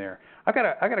screen there. I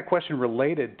got a question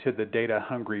related to the data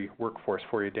hungry workforce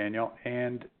for you, Daniel.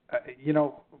 And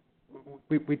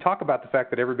we talk about the fact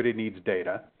that everybody needs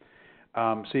data.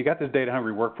 So you got this data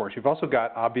hungry workforce. You've also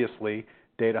got obviously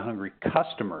data hungry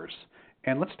customers.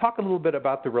 And let's talk a little bit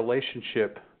about the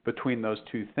relationship between those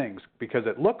two things, because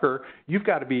at Looker you've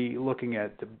got to be looking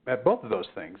at both of those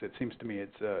things. It seems to me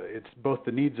it's both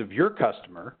the needs of your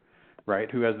customer, right,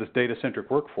 who has this data-centric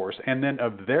workforce, and then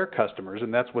of their customers,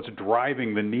 and that's what's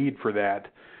driving the need for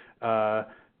that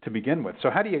to begin with. So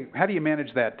how do you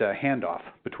manage that handoff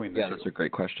between the two? Yeah, that's a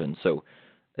great question. So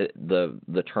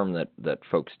the term that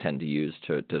folks tend to use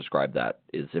to describe that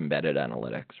is embedded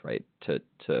analytics, right? When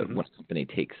a company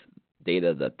takes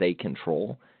data that they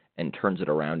control and turns it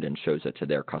around and shows it to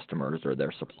their customers or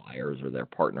their suppliers or their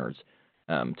partners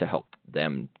to help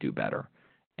them do better.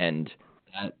 And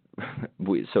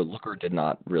so Looker did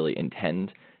not really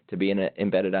intend to be an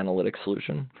embedded analytics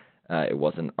solution. It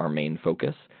wasn't our main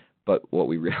focus. But what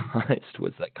we realized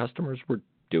was that customers were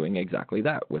doing exactly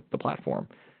that with the platform.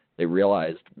 They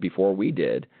realized before we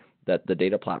did that the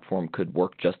data platform could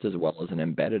work just as well as an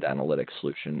embedded analytics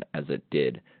solution as it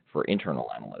did for internal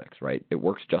analytics, right? It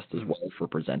works just as well for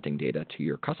presenting data to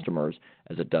your customers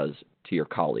as it does to your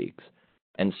colleagues.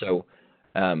 And so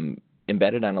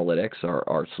embedded analytics,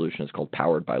 our solution is called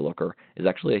Powered by Looker, is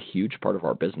actually a huge part of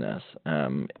our business.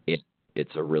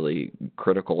 It's a really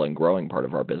critical and growing part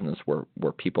of our business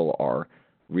where people are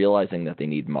realizing that they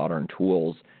need modern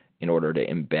tools in order to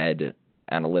embed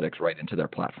analytics right into their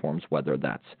platforms, whether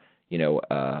that's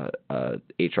a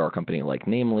HR company like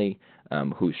Namely,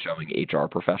 who's showing HR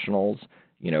professionals,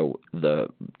 the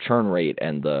churn rate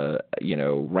and the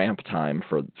ramp time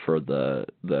for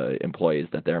the employees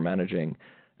that they're managing,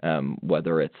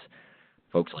 whether it's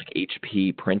folks like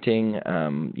HP printing,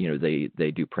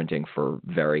 they do printing for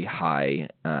very high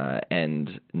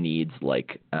end needs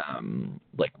like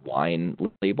wine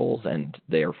labels, and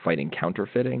they are fighting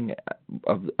counterfeiting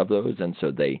of those, and so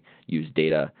they use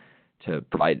data to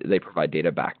provide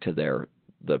data back to their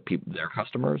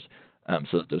customers,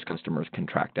 so that those customers can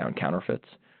track down counterfeits.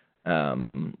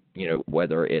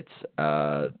 Whether it's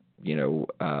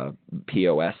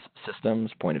POS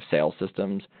systems, point of sale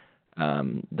systems,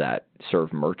 that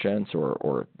serve merchants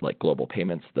or like Global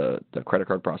Payments, the credit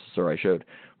card processor I showed,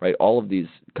 right? All of these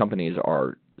companies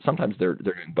are sometimes they're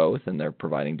doing both, and they're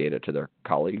providing data to their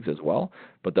colleagues as well.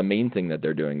 But the main thing that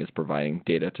they're doing is providing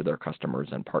data to their customers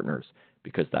and partners,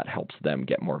 because that helps them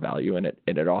get more value, and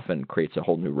it often creates a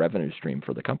whole new revenue stream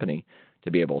for the company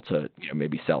to be able to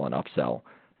maybe sell and upsell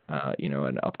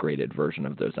an upgraded version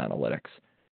of those analytics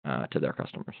to their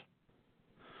customers.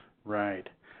 Right.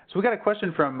 So we got a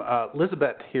question from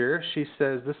Elizabeth here. She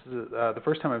says, this is the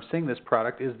first time I'm seeing this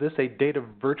product. Is this a data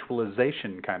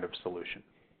virtualization kind of solution?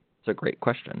 It's a great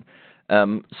question.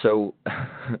 So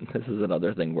this is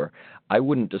another thing where I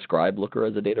wouldn't describe Looker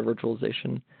as a data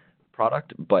virtualization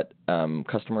product, but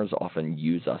customers often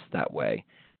use us that way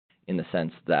in the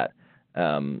sense that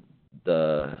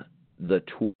the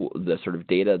sort of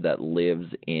data that lives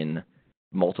in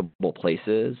multiple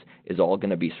places is all going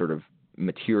to be sort of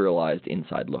materialized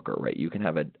inside Looker, right? You can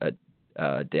have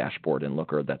a dashboard in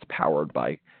Looker that's powered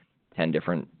by 10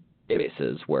 different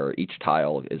databases where each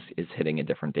tile is hitting a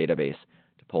different database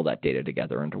to pull that data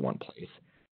together into one place.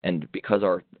 And because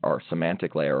our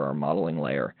semantic layer, our modeling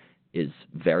layer, is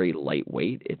very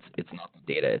lightweight, it's not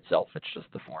the data itself, it's just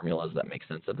the formulas that make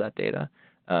sense of that data.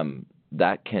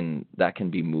 That can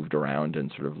be moved around and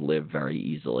sort of live very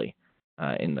easily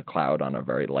in the cloud on a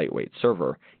very lightweight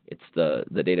server. It's the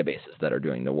databases that are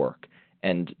doing the work.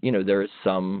 And there is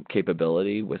some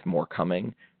capability with more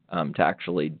coming to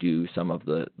actually do some of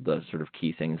the sort of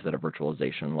key things that a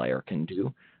virtualization layer can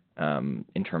do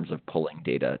in terms of pulling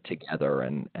data together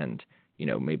and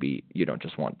maybe you don't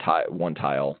just want one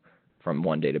tile from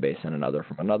one database and another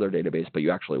from another database, but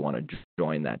you actually want to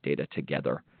join that data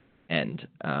together and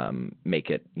make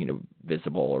it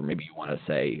visible. Or maybe you want to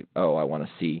say, oh, I want to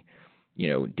see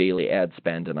daily ad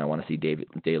spend and I want to see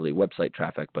daily website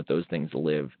traffic, but those things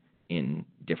live in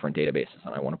different databases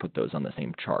and I want to put those on the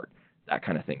same chart. That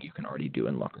kind of thing you can already do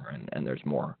in Looker, and there's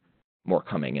more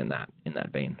coming in that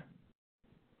vein.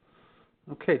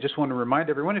 Okay, just want to remind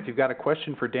everyone, if you've got a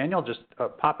question for Daniel, just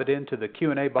pop it into the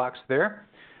Q&A box there.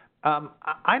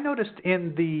 I noticed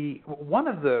in one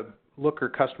of the Looker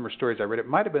customer stories I read, it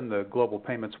might have been the global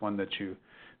payments one that you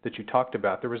talked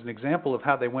about. There was an example of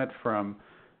how they went from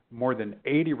more than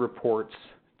 80 reports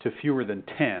to fewer than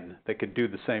 10 that could do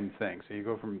the same thing. So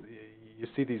you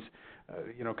see these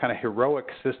kind of heroic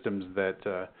systems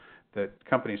that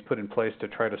companies put in place to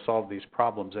try to solve these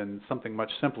problems, and something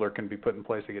much simpler can be put in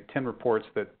place to get 10 reports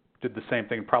that did the same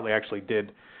thing, probably actually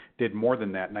did more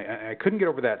than that. And I couldn't get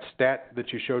over that stat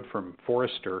that you showed from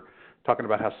Forrester talking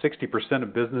about how 60%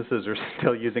 of businesses are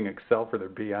still using Excel for their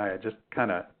BI. I just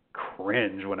kind of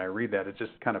cringe when I read that. It's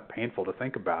just kind of painful to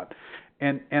think about.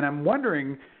 And I'm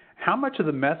wondering how much of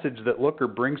the message that Looker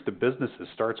brings to businesses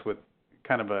starts with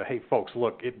kind of a, hey, folks,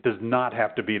 look, it does not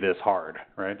have to be this hard,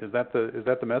 right? Is that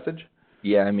the message?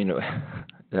 Yeah, I mean,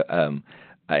 the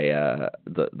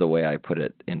way I put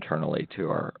it internally to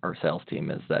our sales team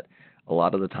is that a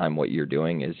lot of the time what you're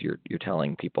doing is you're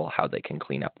telling people how they can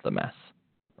clean up the mess,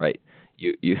 right?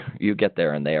 You get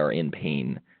there and they are in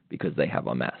pain because they have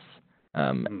a mess.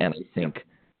 And I think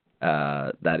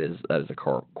that is a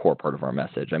core part of our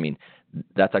message. I mean,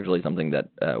 that's actually something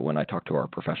that when I talk to our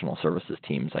professional services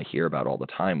teams, I hear about all the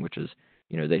time, which is,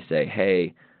 they say,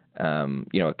 hey,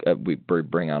 we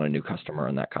bring on a new customer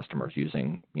and that customer is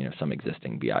using, some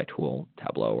existing BI tool,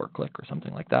 Tableau or Click or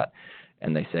something like that.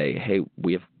 And they say, hey,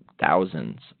 we have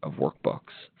thousands of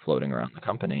workbooks floating around the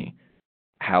company.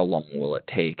 How long will it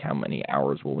take? How many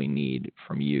hours will we need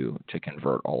from you to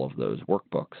convert all of those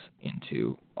workbooks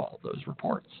into all of those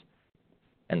reports?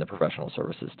 And the professional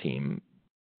services team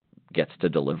gets to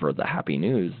deliver the happy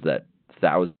news that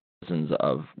thousands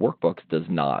of workbooks does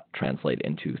not translate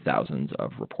into thousands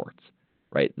of reports,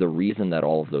 right? The reason that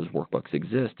all of those workbooks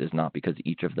exist is not because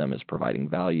each of them is providing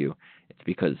value. It's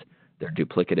because they're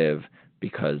duplicative,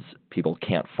 because people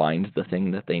can't find the thing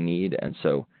that they need, and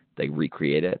so they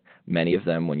recreate it. Many of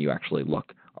them, when you actually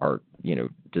look, are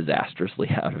disastrously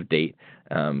out of date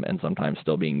and sometimes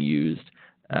still being used.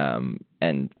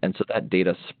 And so that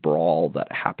data sprawl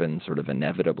that happens sort of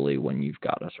inevitably when you've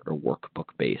got a sort of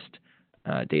workbook-based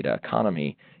data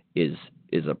economy is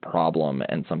a problem,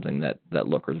 and something that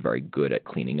Looker is very good at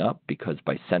cleaning up, because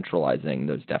by centralizing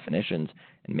those definitions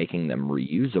and making them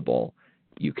reusable,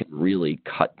 you can really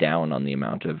cut down on the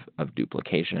amount of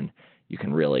duplication. You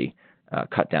can really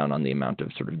cut down on the amount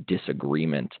of sort of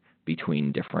disagreement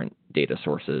between different data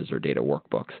sources or data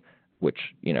workbooks, which,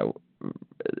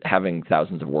 having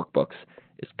thousands of workbooks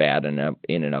is bad in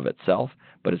and of itself,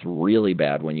 but it's really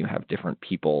bad when you have different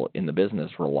people in the business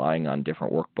relying on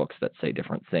different workbooks that say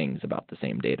different things about the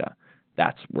same data.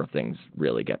 That's where things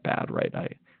really get bad, right?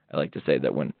 I like to say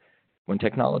that when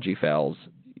technology fails,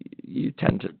 you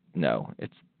tend to know.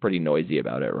 It's pretty noisy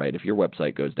about it, right? If your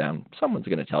website goes down, someone's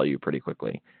going to tell you pretty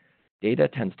quickly. Data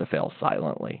tends to fail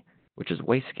silently, which is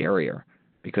way scarier,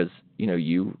 because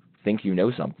you think you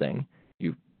know something,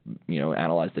 you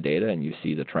analyze the data and you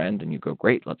see the trend and you go,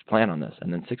 great, let's plan on this.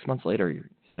 And then 6 months later, you're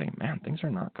saying, man, things are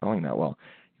not going that well.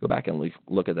 You go back and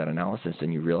look at that analysis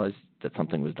and you realize that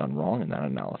something was done wrong in that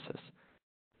analysis.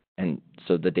 And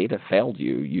so the data failed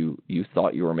you. You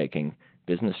thought you were making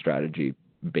business strategy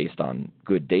based on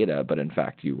good data, but in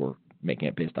fact you were making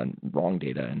it based on wrong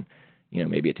data. And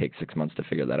maybe it takes 6 months to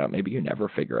figure that out. Maybe you never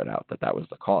figure it out that was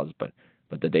the cause, but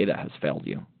the data has failed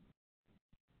you.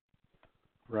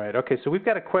 Right. Okay, so we've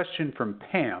got a question from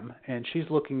Pam, and she's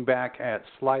looking back at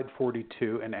slide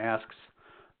 42 and asks,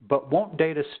 but won't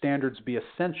data standards be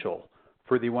essential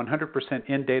for the 100%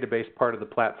 in-database part of the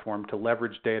platform to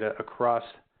leverage data across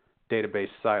database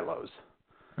silos?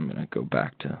 I'm going to go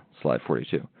back to slide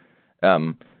 42.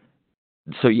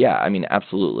 So yeah, I mean,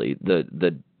 absolutely.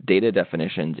 The data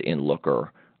definitions in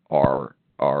Looker are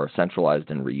centralized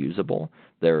and reusable.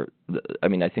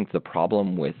 I think the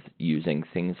problem with using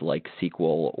things like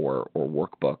SQL or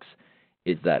workbooks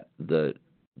is that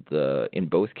in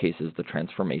both cases the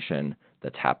transformation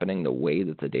that's happening, the way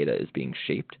that the data is being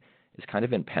shaped, is kind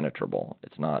of impenetrable.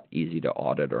 It's not easy to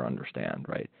audit or understand,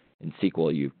 right? In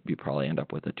SQL, you probably end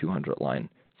up with a 200-line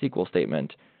SQL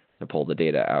statement to pull the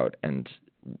data out, and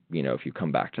if you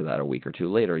come back to that a week or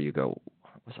two later, you go,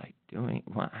 what was I doing?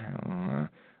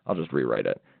 I'll just rewrite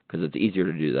it, because it's easier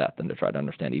to do that than to try to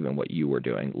understand even what you were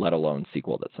doing, let alone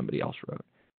SQL that somebody else wrote.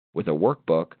 With a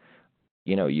workbook,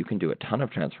 you can do a ton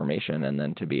of transformation, and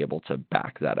then to be able to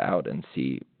back that out and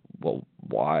see, well,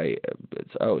 why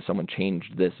someone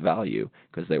changed this value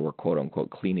because they were quote unquote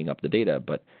cleaning up the data,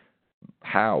 but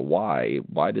how, why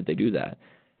did they do that?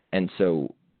 And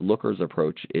so Looker's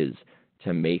approach is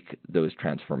to make those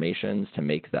transformations, to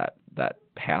make that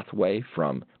pathway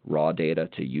from raw data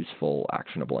to useful,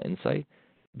 actionable insight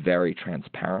very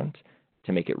transparent,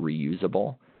 to make it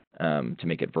reusable, to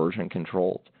make it version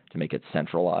controlled, to make it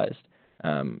centralized,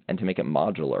 and to make it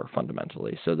modular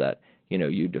fundamentally, so that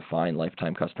you define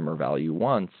lifetime customer value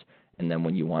once, and then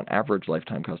when you want average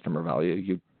lifetime customer value,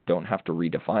 you don't have to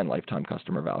redefine lifetime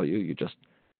customer value. You just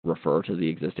refer to the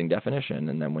existing definition,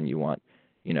 and then when you want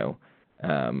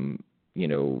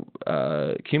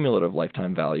cumulative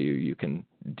lifetime value, you can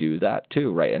do that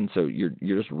too, right? And so you're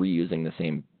just reusing the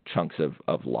same chunks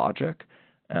of logic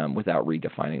without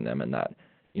redefining them, and that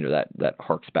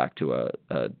harks back to a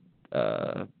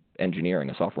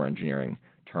software engineering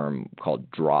term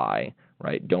called dry,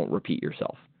 right? Don't repeat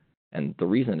yourself. And the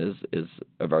reason is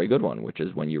a very good one, which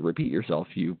is when you repeat yourself,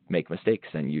 you make mistakes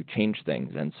and you change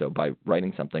things. And so by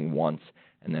writing something once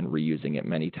and then reusing it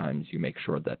many times, you make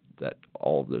sure that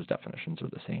all of those definitions are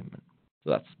the same.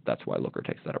 So that's why Looker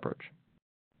takes that approach.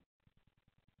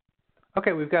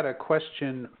 Okay, we've got a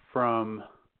question from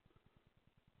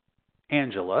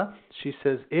Angela. She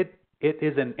says, it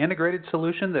is an integrated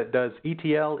solution that does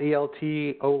ETL,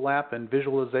 ELT, OLAP, and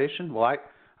visualization. Well,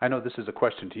 I know this is a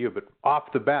question to you, but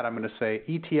off the bat, I'm going to say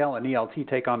ETL and ELT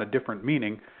take on a different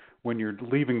meaning when you're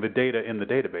leaving the data in the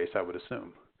database, I would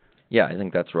assume. Yeah, I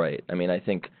think that's right. I mean, I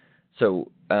think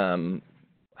so.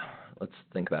 Let's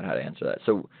think about how to answer that.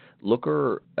 So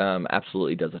Looker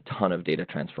absolutely does a ton of data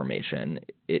transformation.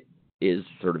 It is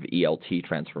sort of ELT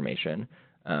transformation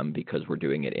because we're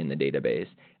doing it in the database.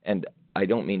 And I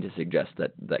don't mean to suggest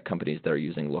that companies that are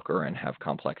using Looker and have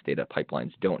complex data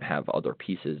pipelines don't have other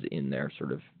pieces in their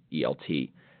sort of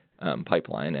ELT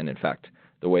pipeline. And in fact,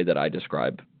 the way that I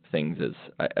describe things is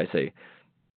I say,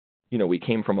 we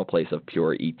came from a place of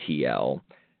pure ETL.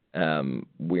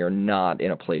 We're not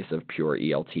in a place of pure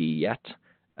ELT yet.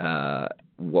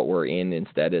 What we're in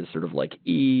instead is sort of like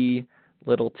E,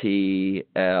 little t,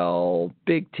 L,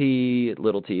 big T,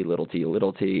 little t, little t,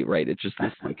 little t, right? It's just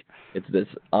this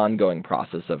ongoing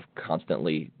process of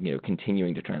constantly,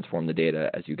 continuing to transform the data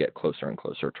as you get closer and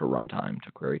closer to runtime,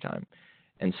 to query time.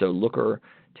 And so Looker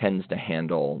tends to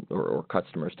handle, or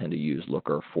customers tend to use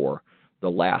Looker for the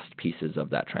last pieces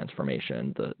of that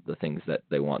transformation, the things that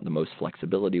they want the most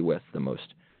flexibility with, the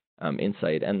most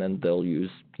insight, and then they'll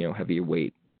use,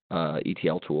 heavyweight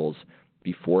ETL tools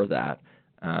before that.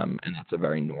 And that's a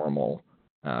very normal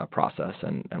process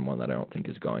and one that I don't think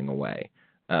is going away.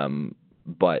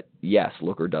 But yes,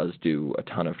 Looker does do a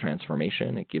ton of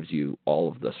transformation. It gives you all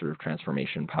of the sort of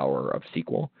transformation power of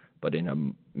SQL, but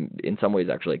in some ways,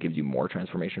 actually, it gives you more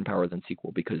transformation power than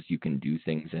SQL because you can do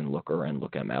things in Looker and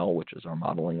LookML, which is our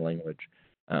modeling language,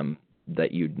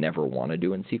 that you'd never want to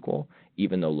do in SQL,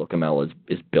 even though LookML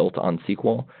is built on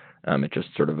SQL. It's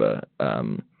just sort of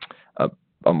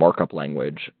a markup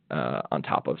language on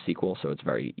top of SQL, so it's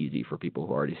very easy for people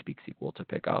who already speak SQL to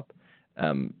pick up.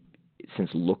 Since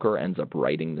Looker ends up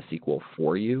writing the SQL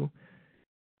for you,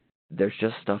 there's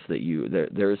just stuff that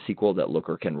there is SQL that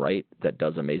Looker can write that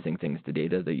does amazing things to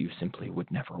data that you simply would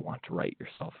never want to write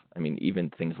yourself. I mean, even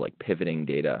things like pivoting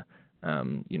data,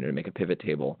 to make a pivot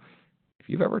table. If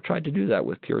you've ever tried to do that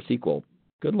with pure SQL,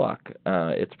 good luck.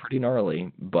 It's pretty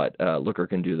gnarly, but Looker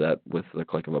can do that with the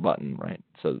click of a button, right?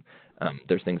 So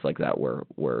there's things like that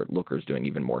where Looker is doing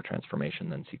even more transformation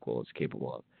than SQL is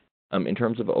capable of. In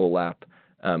terms of OLAP,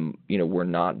 we're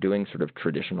not doing sort of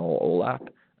traditional OLAP.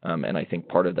 And I think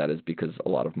part of that is because a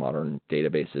lot of modern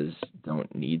databases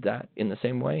don't need that in the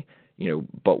same way,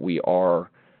 but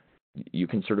you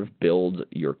can sort of build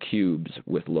your cubes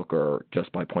with Looker just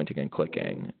by pointing and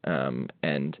clicking.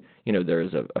 And there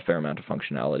is a fair amount of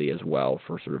functionality as well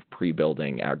for sort of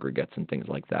pre-building aggregates and things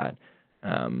like that.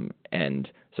 And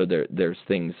so there's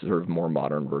things, sort of more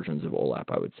modern versions of OLAP,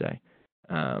 I would say.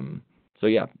 So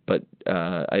yeah, but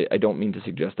I don't mean to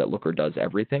suggest that Looker does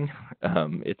everything.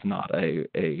 It's not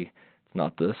it's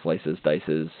not the slices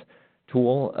dices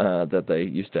tool that they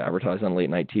used to advertise on late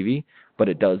night TV, but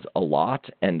it does a lot.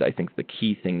 And I think the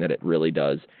key thing that it really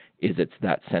does is it's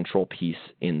that central piece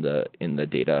in the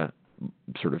data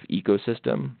sort of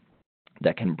ecosystem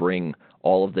that can bring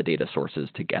all of the data sources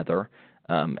together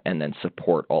and then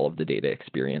support all of the data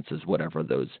experiences, whatever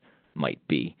those might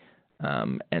be.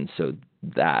 And so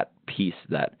that piece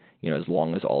that, as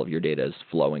long as all of your data is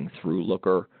flowing through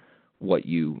Looker, what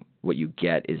you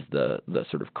get is the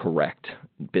sort of correct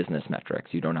business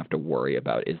metrics. You don't have to worry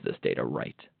about, is this data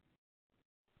right?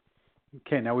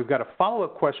 Okay, now we've got a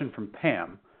follow-up question from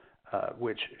Pam,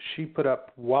 which she put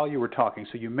up while you were talking.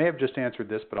 So you may have just answered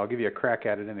this, but I'll give you a crack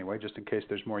at it anyway, just in case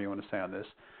there's more you want to say on this.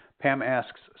 Pam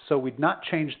asks, so we'd not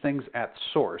change things at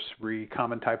source,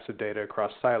 common types of data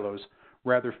across silos,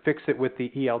 rather fix it with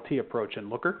the ELT approach in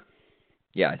Looker?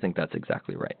 Yeah, I think that's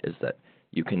exactly right, is that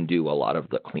you can do a lot of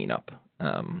the cleanup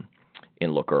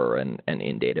in Looker and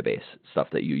in database, stuff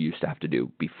that you used to have to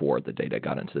do before the data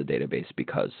got into the database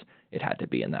because it had to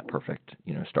be in that perfect,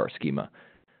 star schema.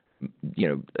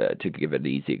 To give it an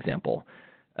easy example,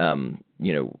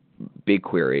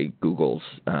 BigQuery, Google's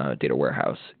data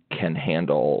warehouse, can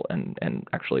handle and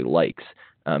actually likes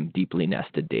deeply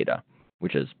nested data,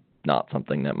 which is not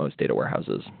something that most data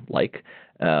warehouses like.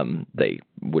 They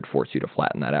would force you to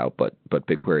flatten that out, but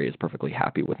BigQuery is perfectly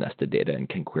happy with nested data and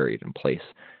can query it in place.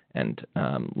 And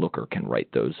Looker can write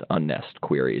those unnest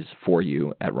queries for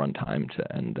you at runtime,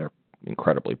 and they're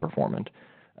incredibly performant.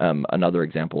 Another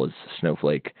example is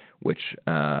Snowflake, which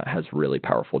has really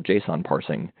powerful JSON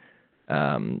parsing.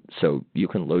 So you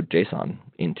can load JSON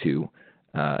into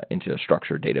a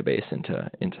structured database,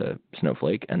 into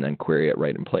Snowflake, and then query it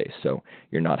right in place. So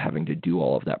you're not having to do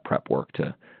all of that prep work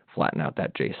to flatten out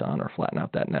that JSON or flatten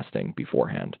out that nesting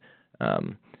beforehand.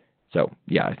 So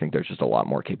yeah, I think there's just a lot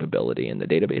more capability in the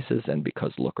databases, and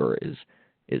because Looker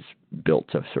is built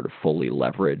to sort of fully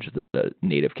leverage the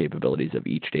native capabilities of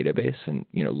each database, and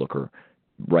Looker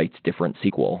writes different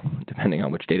SQL depending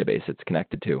on which database it's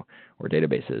connected to or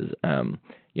databases.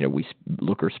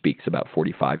 Looker speaks about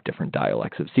 45 different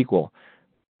dialects of SQL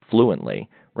fluently,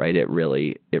 right? It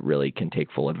really can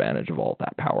take full advantage of all of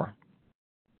that power.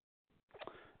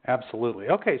 Absolutely.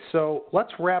 Okay, so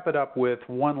let's wrap it up with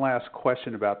one last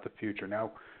question about the future.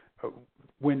 Now,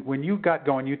 when you got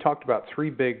going, you talked about three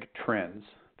big trends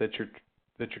that you're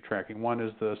tracking. One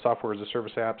is the software as a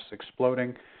service apps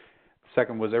exploding.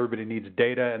 Second was everybody needs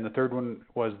data, and the third one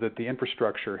was that the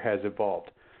infrastructure has evolved.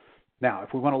 Now,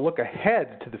 if we want to look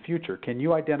ahead to the future, can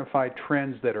you identify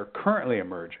trends that are currently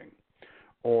emerging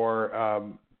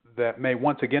or that may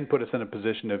once again put us in a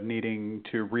position of needing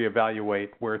to reevaluate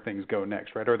where things go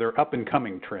next, right? Or they're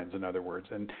up-and-coming trends, in other words.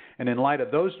 And in light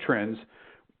of those trends,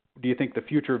 do you think the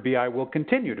future of BI will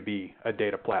continue to be a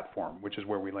data platform, which is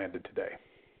where we landed today?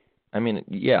 I mean,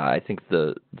 yeah, I think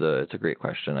it's a great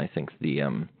question. I think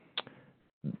the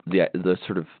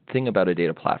sort of thing about a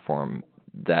data platform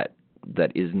that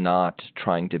is not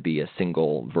trying to be a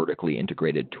single vertically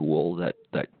integrated tool that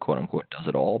quote unquote does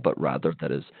it all, but rather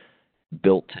that is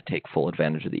built to take full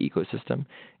advantage of the ecosystem,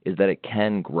 is that it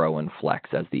can grow and flex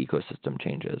as the ecosystem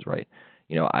changes, right?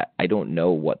 I don't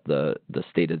know what the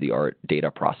state-of-the-art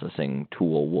data processing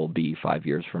tool will be 5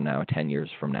 years from now, 10 years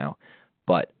from now,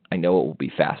 but I know it will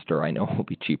be faster, I know it will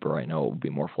be cheaper, I know it will be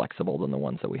more flexible than the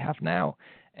ones that we have now.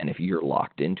 And if you're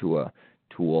locked into a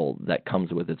tool that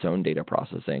comes with its own data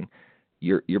processing,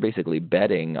 you're basically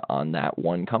betting on that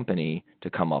one company to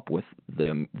come up with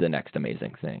the next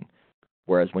amazing thing.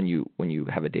 Whereas when you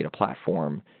have a data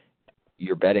platform,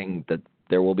 you're betting that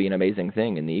there will be an amazing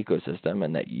thing in the ecosystem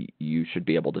and that you should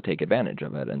be able to take advantage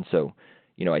of it. And so,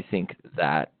 I think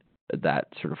that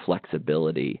sort of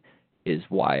flexibility is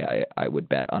why I would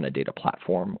bet on a data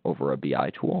platform over a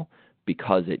BI tool,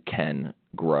 because it can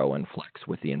grow and flex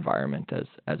with the environment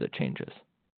as it changes.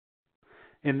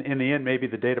 In the end, maybe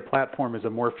the data platform is a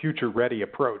more future-ready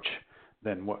approach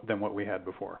than what we had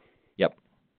before. Yep.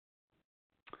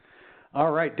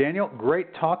 All right, Daniel,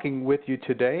 great talking with you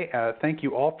today. Thank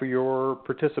you all for your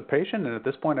participation, and at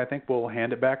this point, I think we'll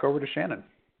hand it back over to Shannon.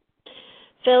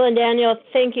 Phil and Daniel,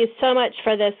 thank you so much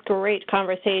for this great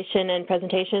conversation and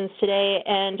presentations today.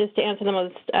 And just to answer the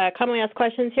most commonly asked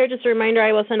questions here, just a reminder,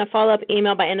 I will send a follow-up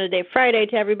email by end of the day Friday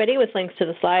to everybody with links to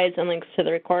the slides and links to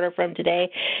the recording from today,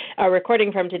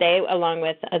 along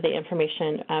with the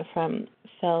information from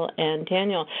Phil and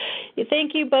Daniel.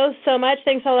 Thank you both so much.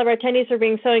 Thanks all of our attendees for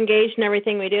being so engaged in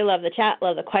everything we do. Love the chat,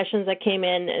 love the questions that came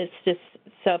in. It's just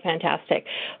so fantastic.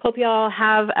 Hope you all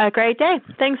have a great day.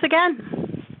 Thanks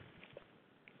again.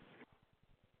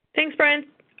 Thanks, Brian.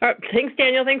 Thanks,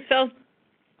 Daniel. Thanks, Phil.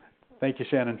 Thank you,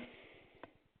 Shannon.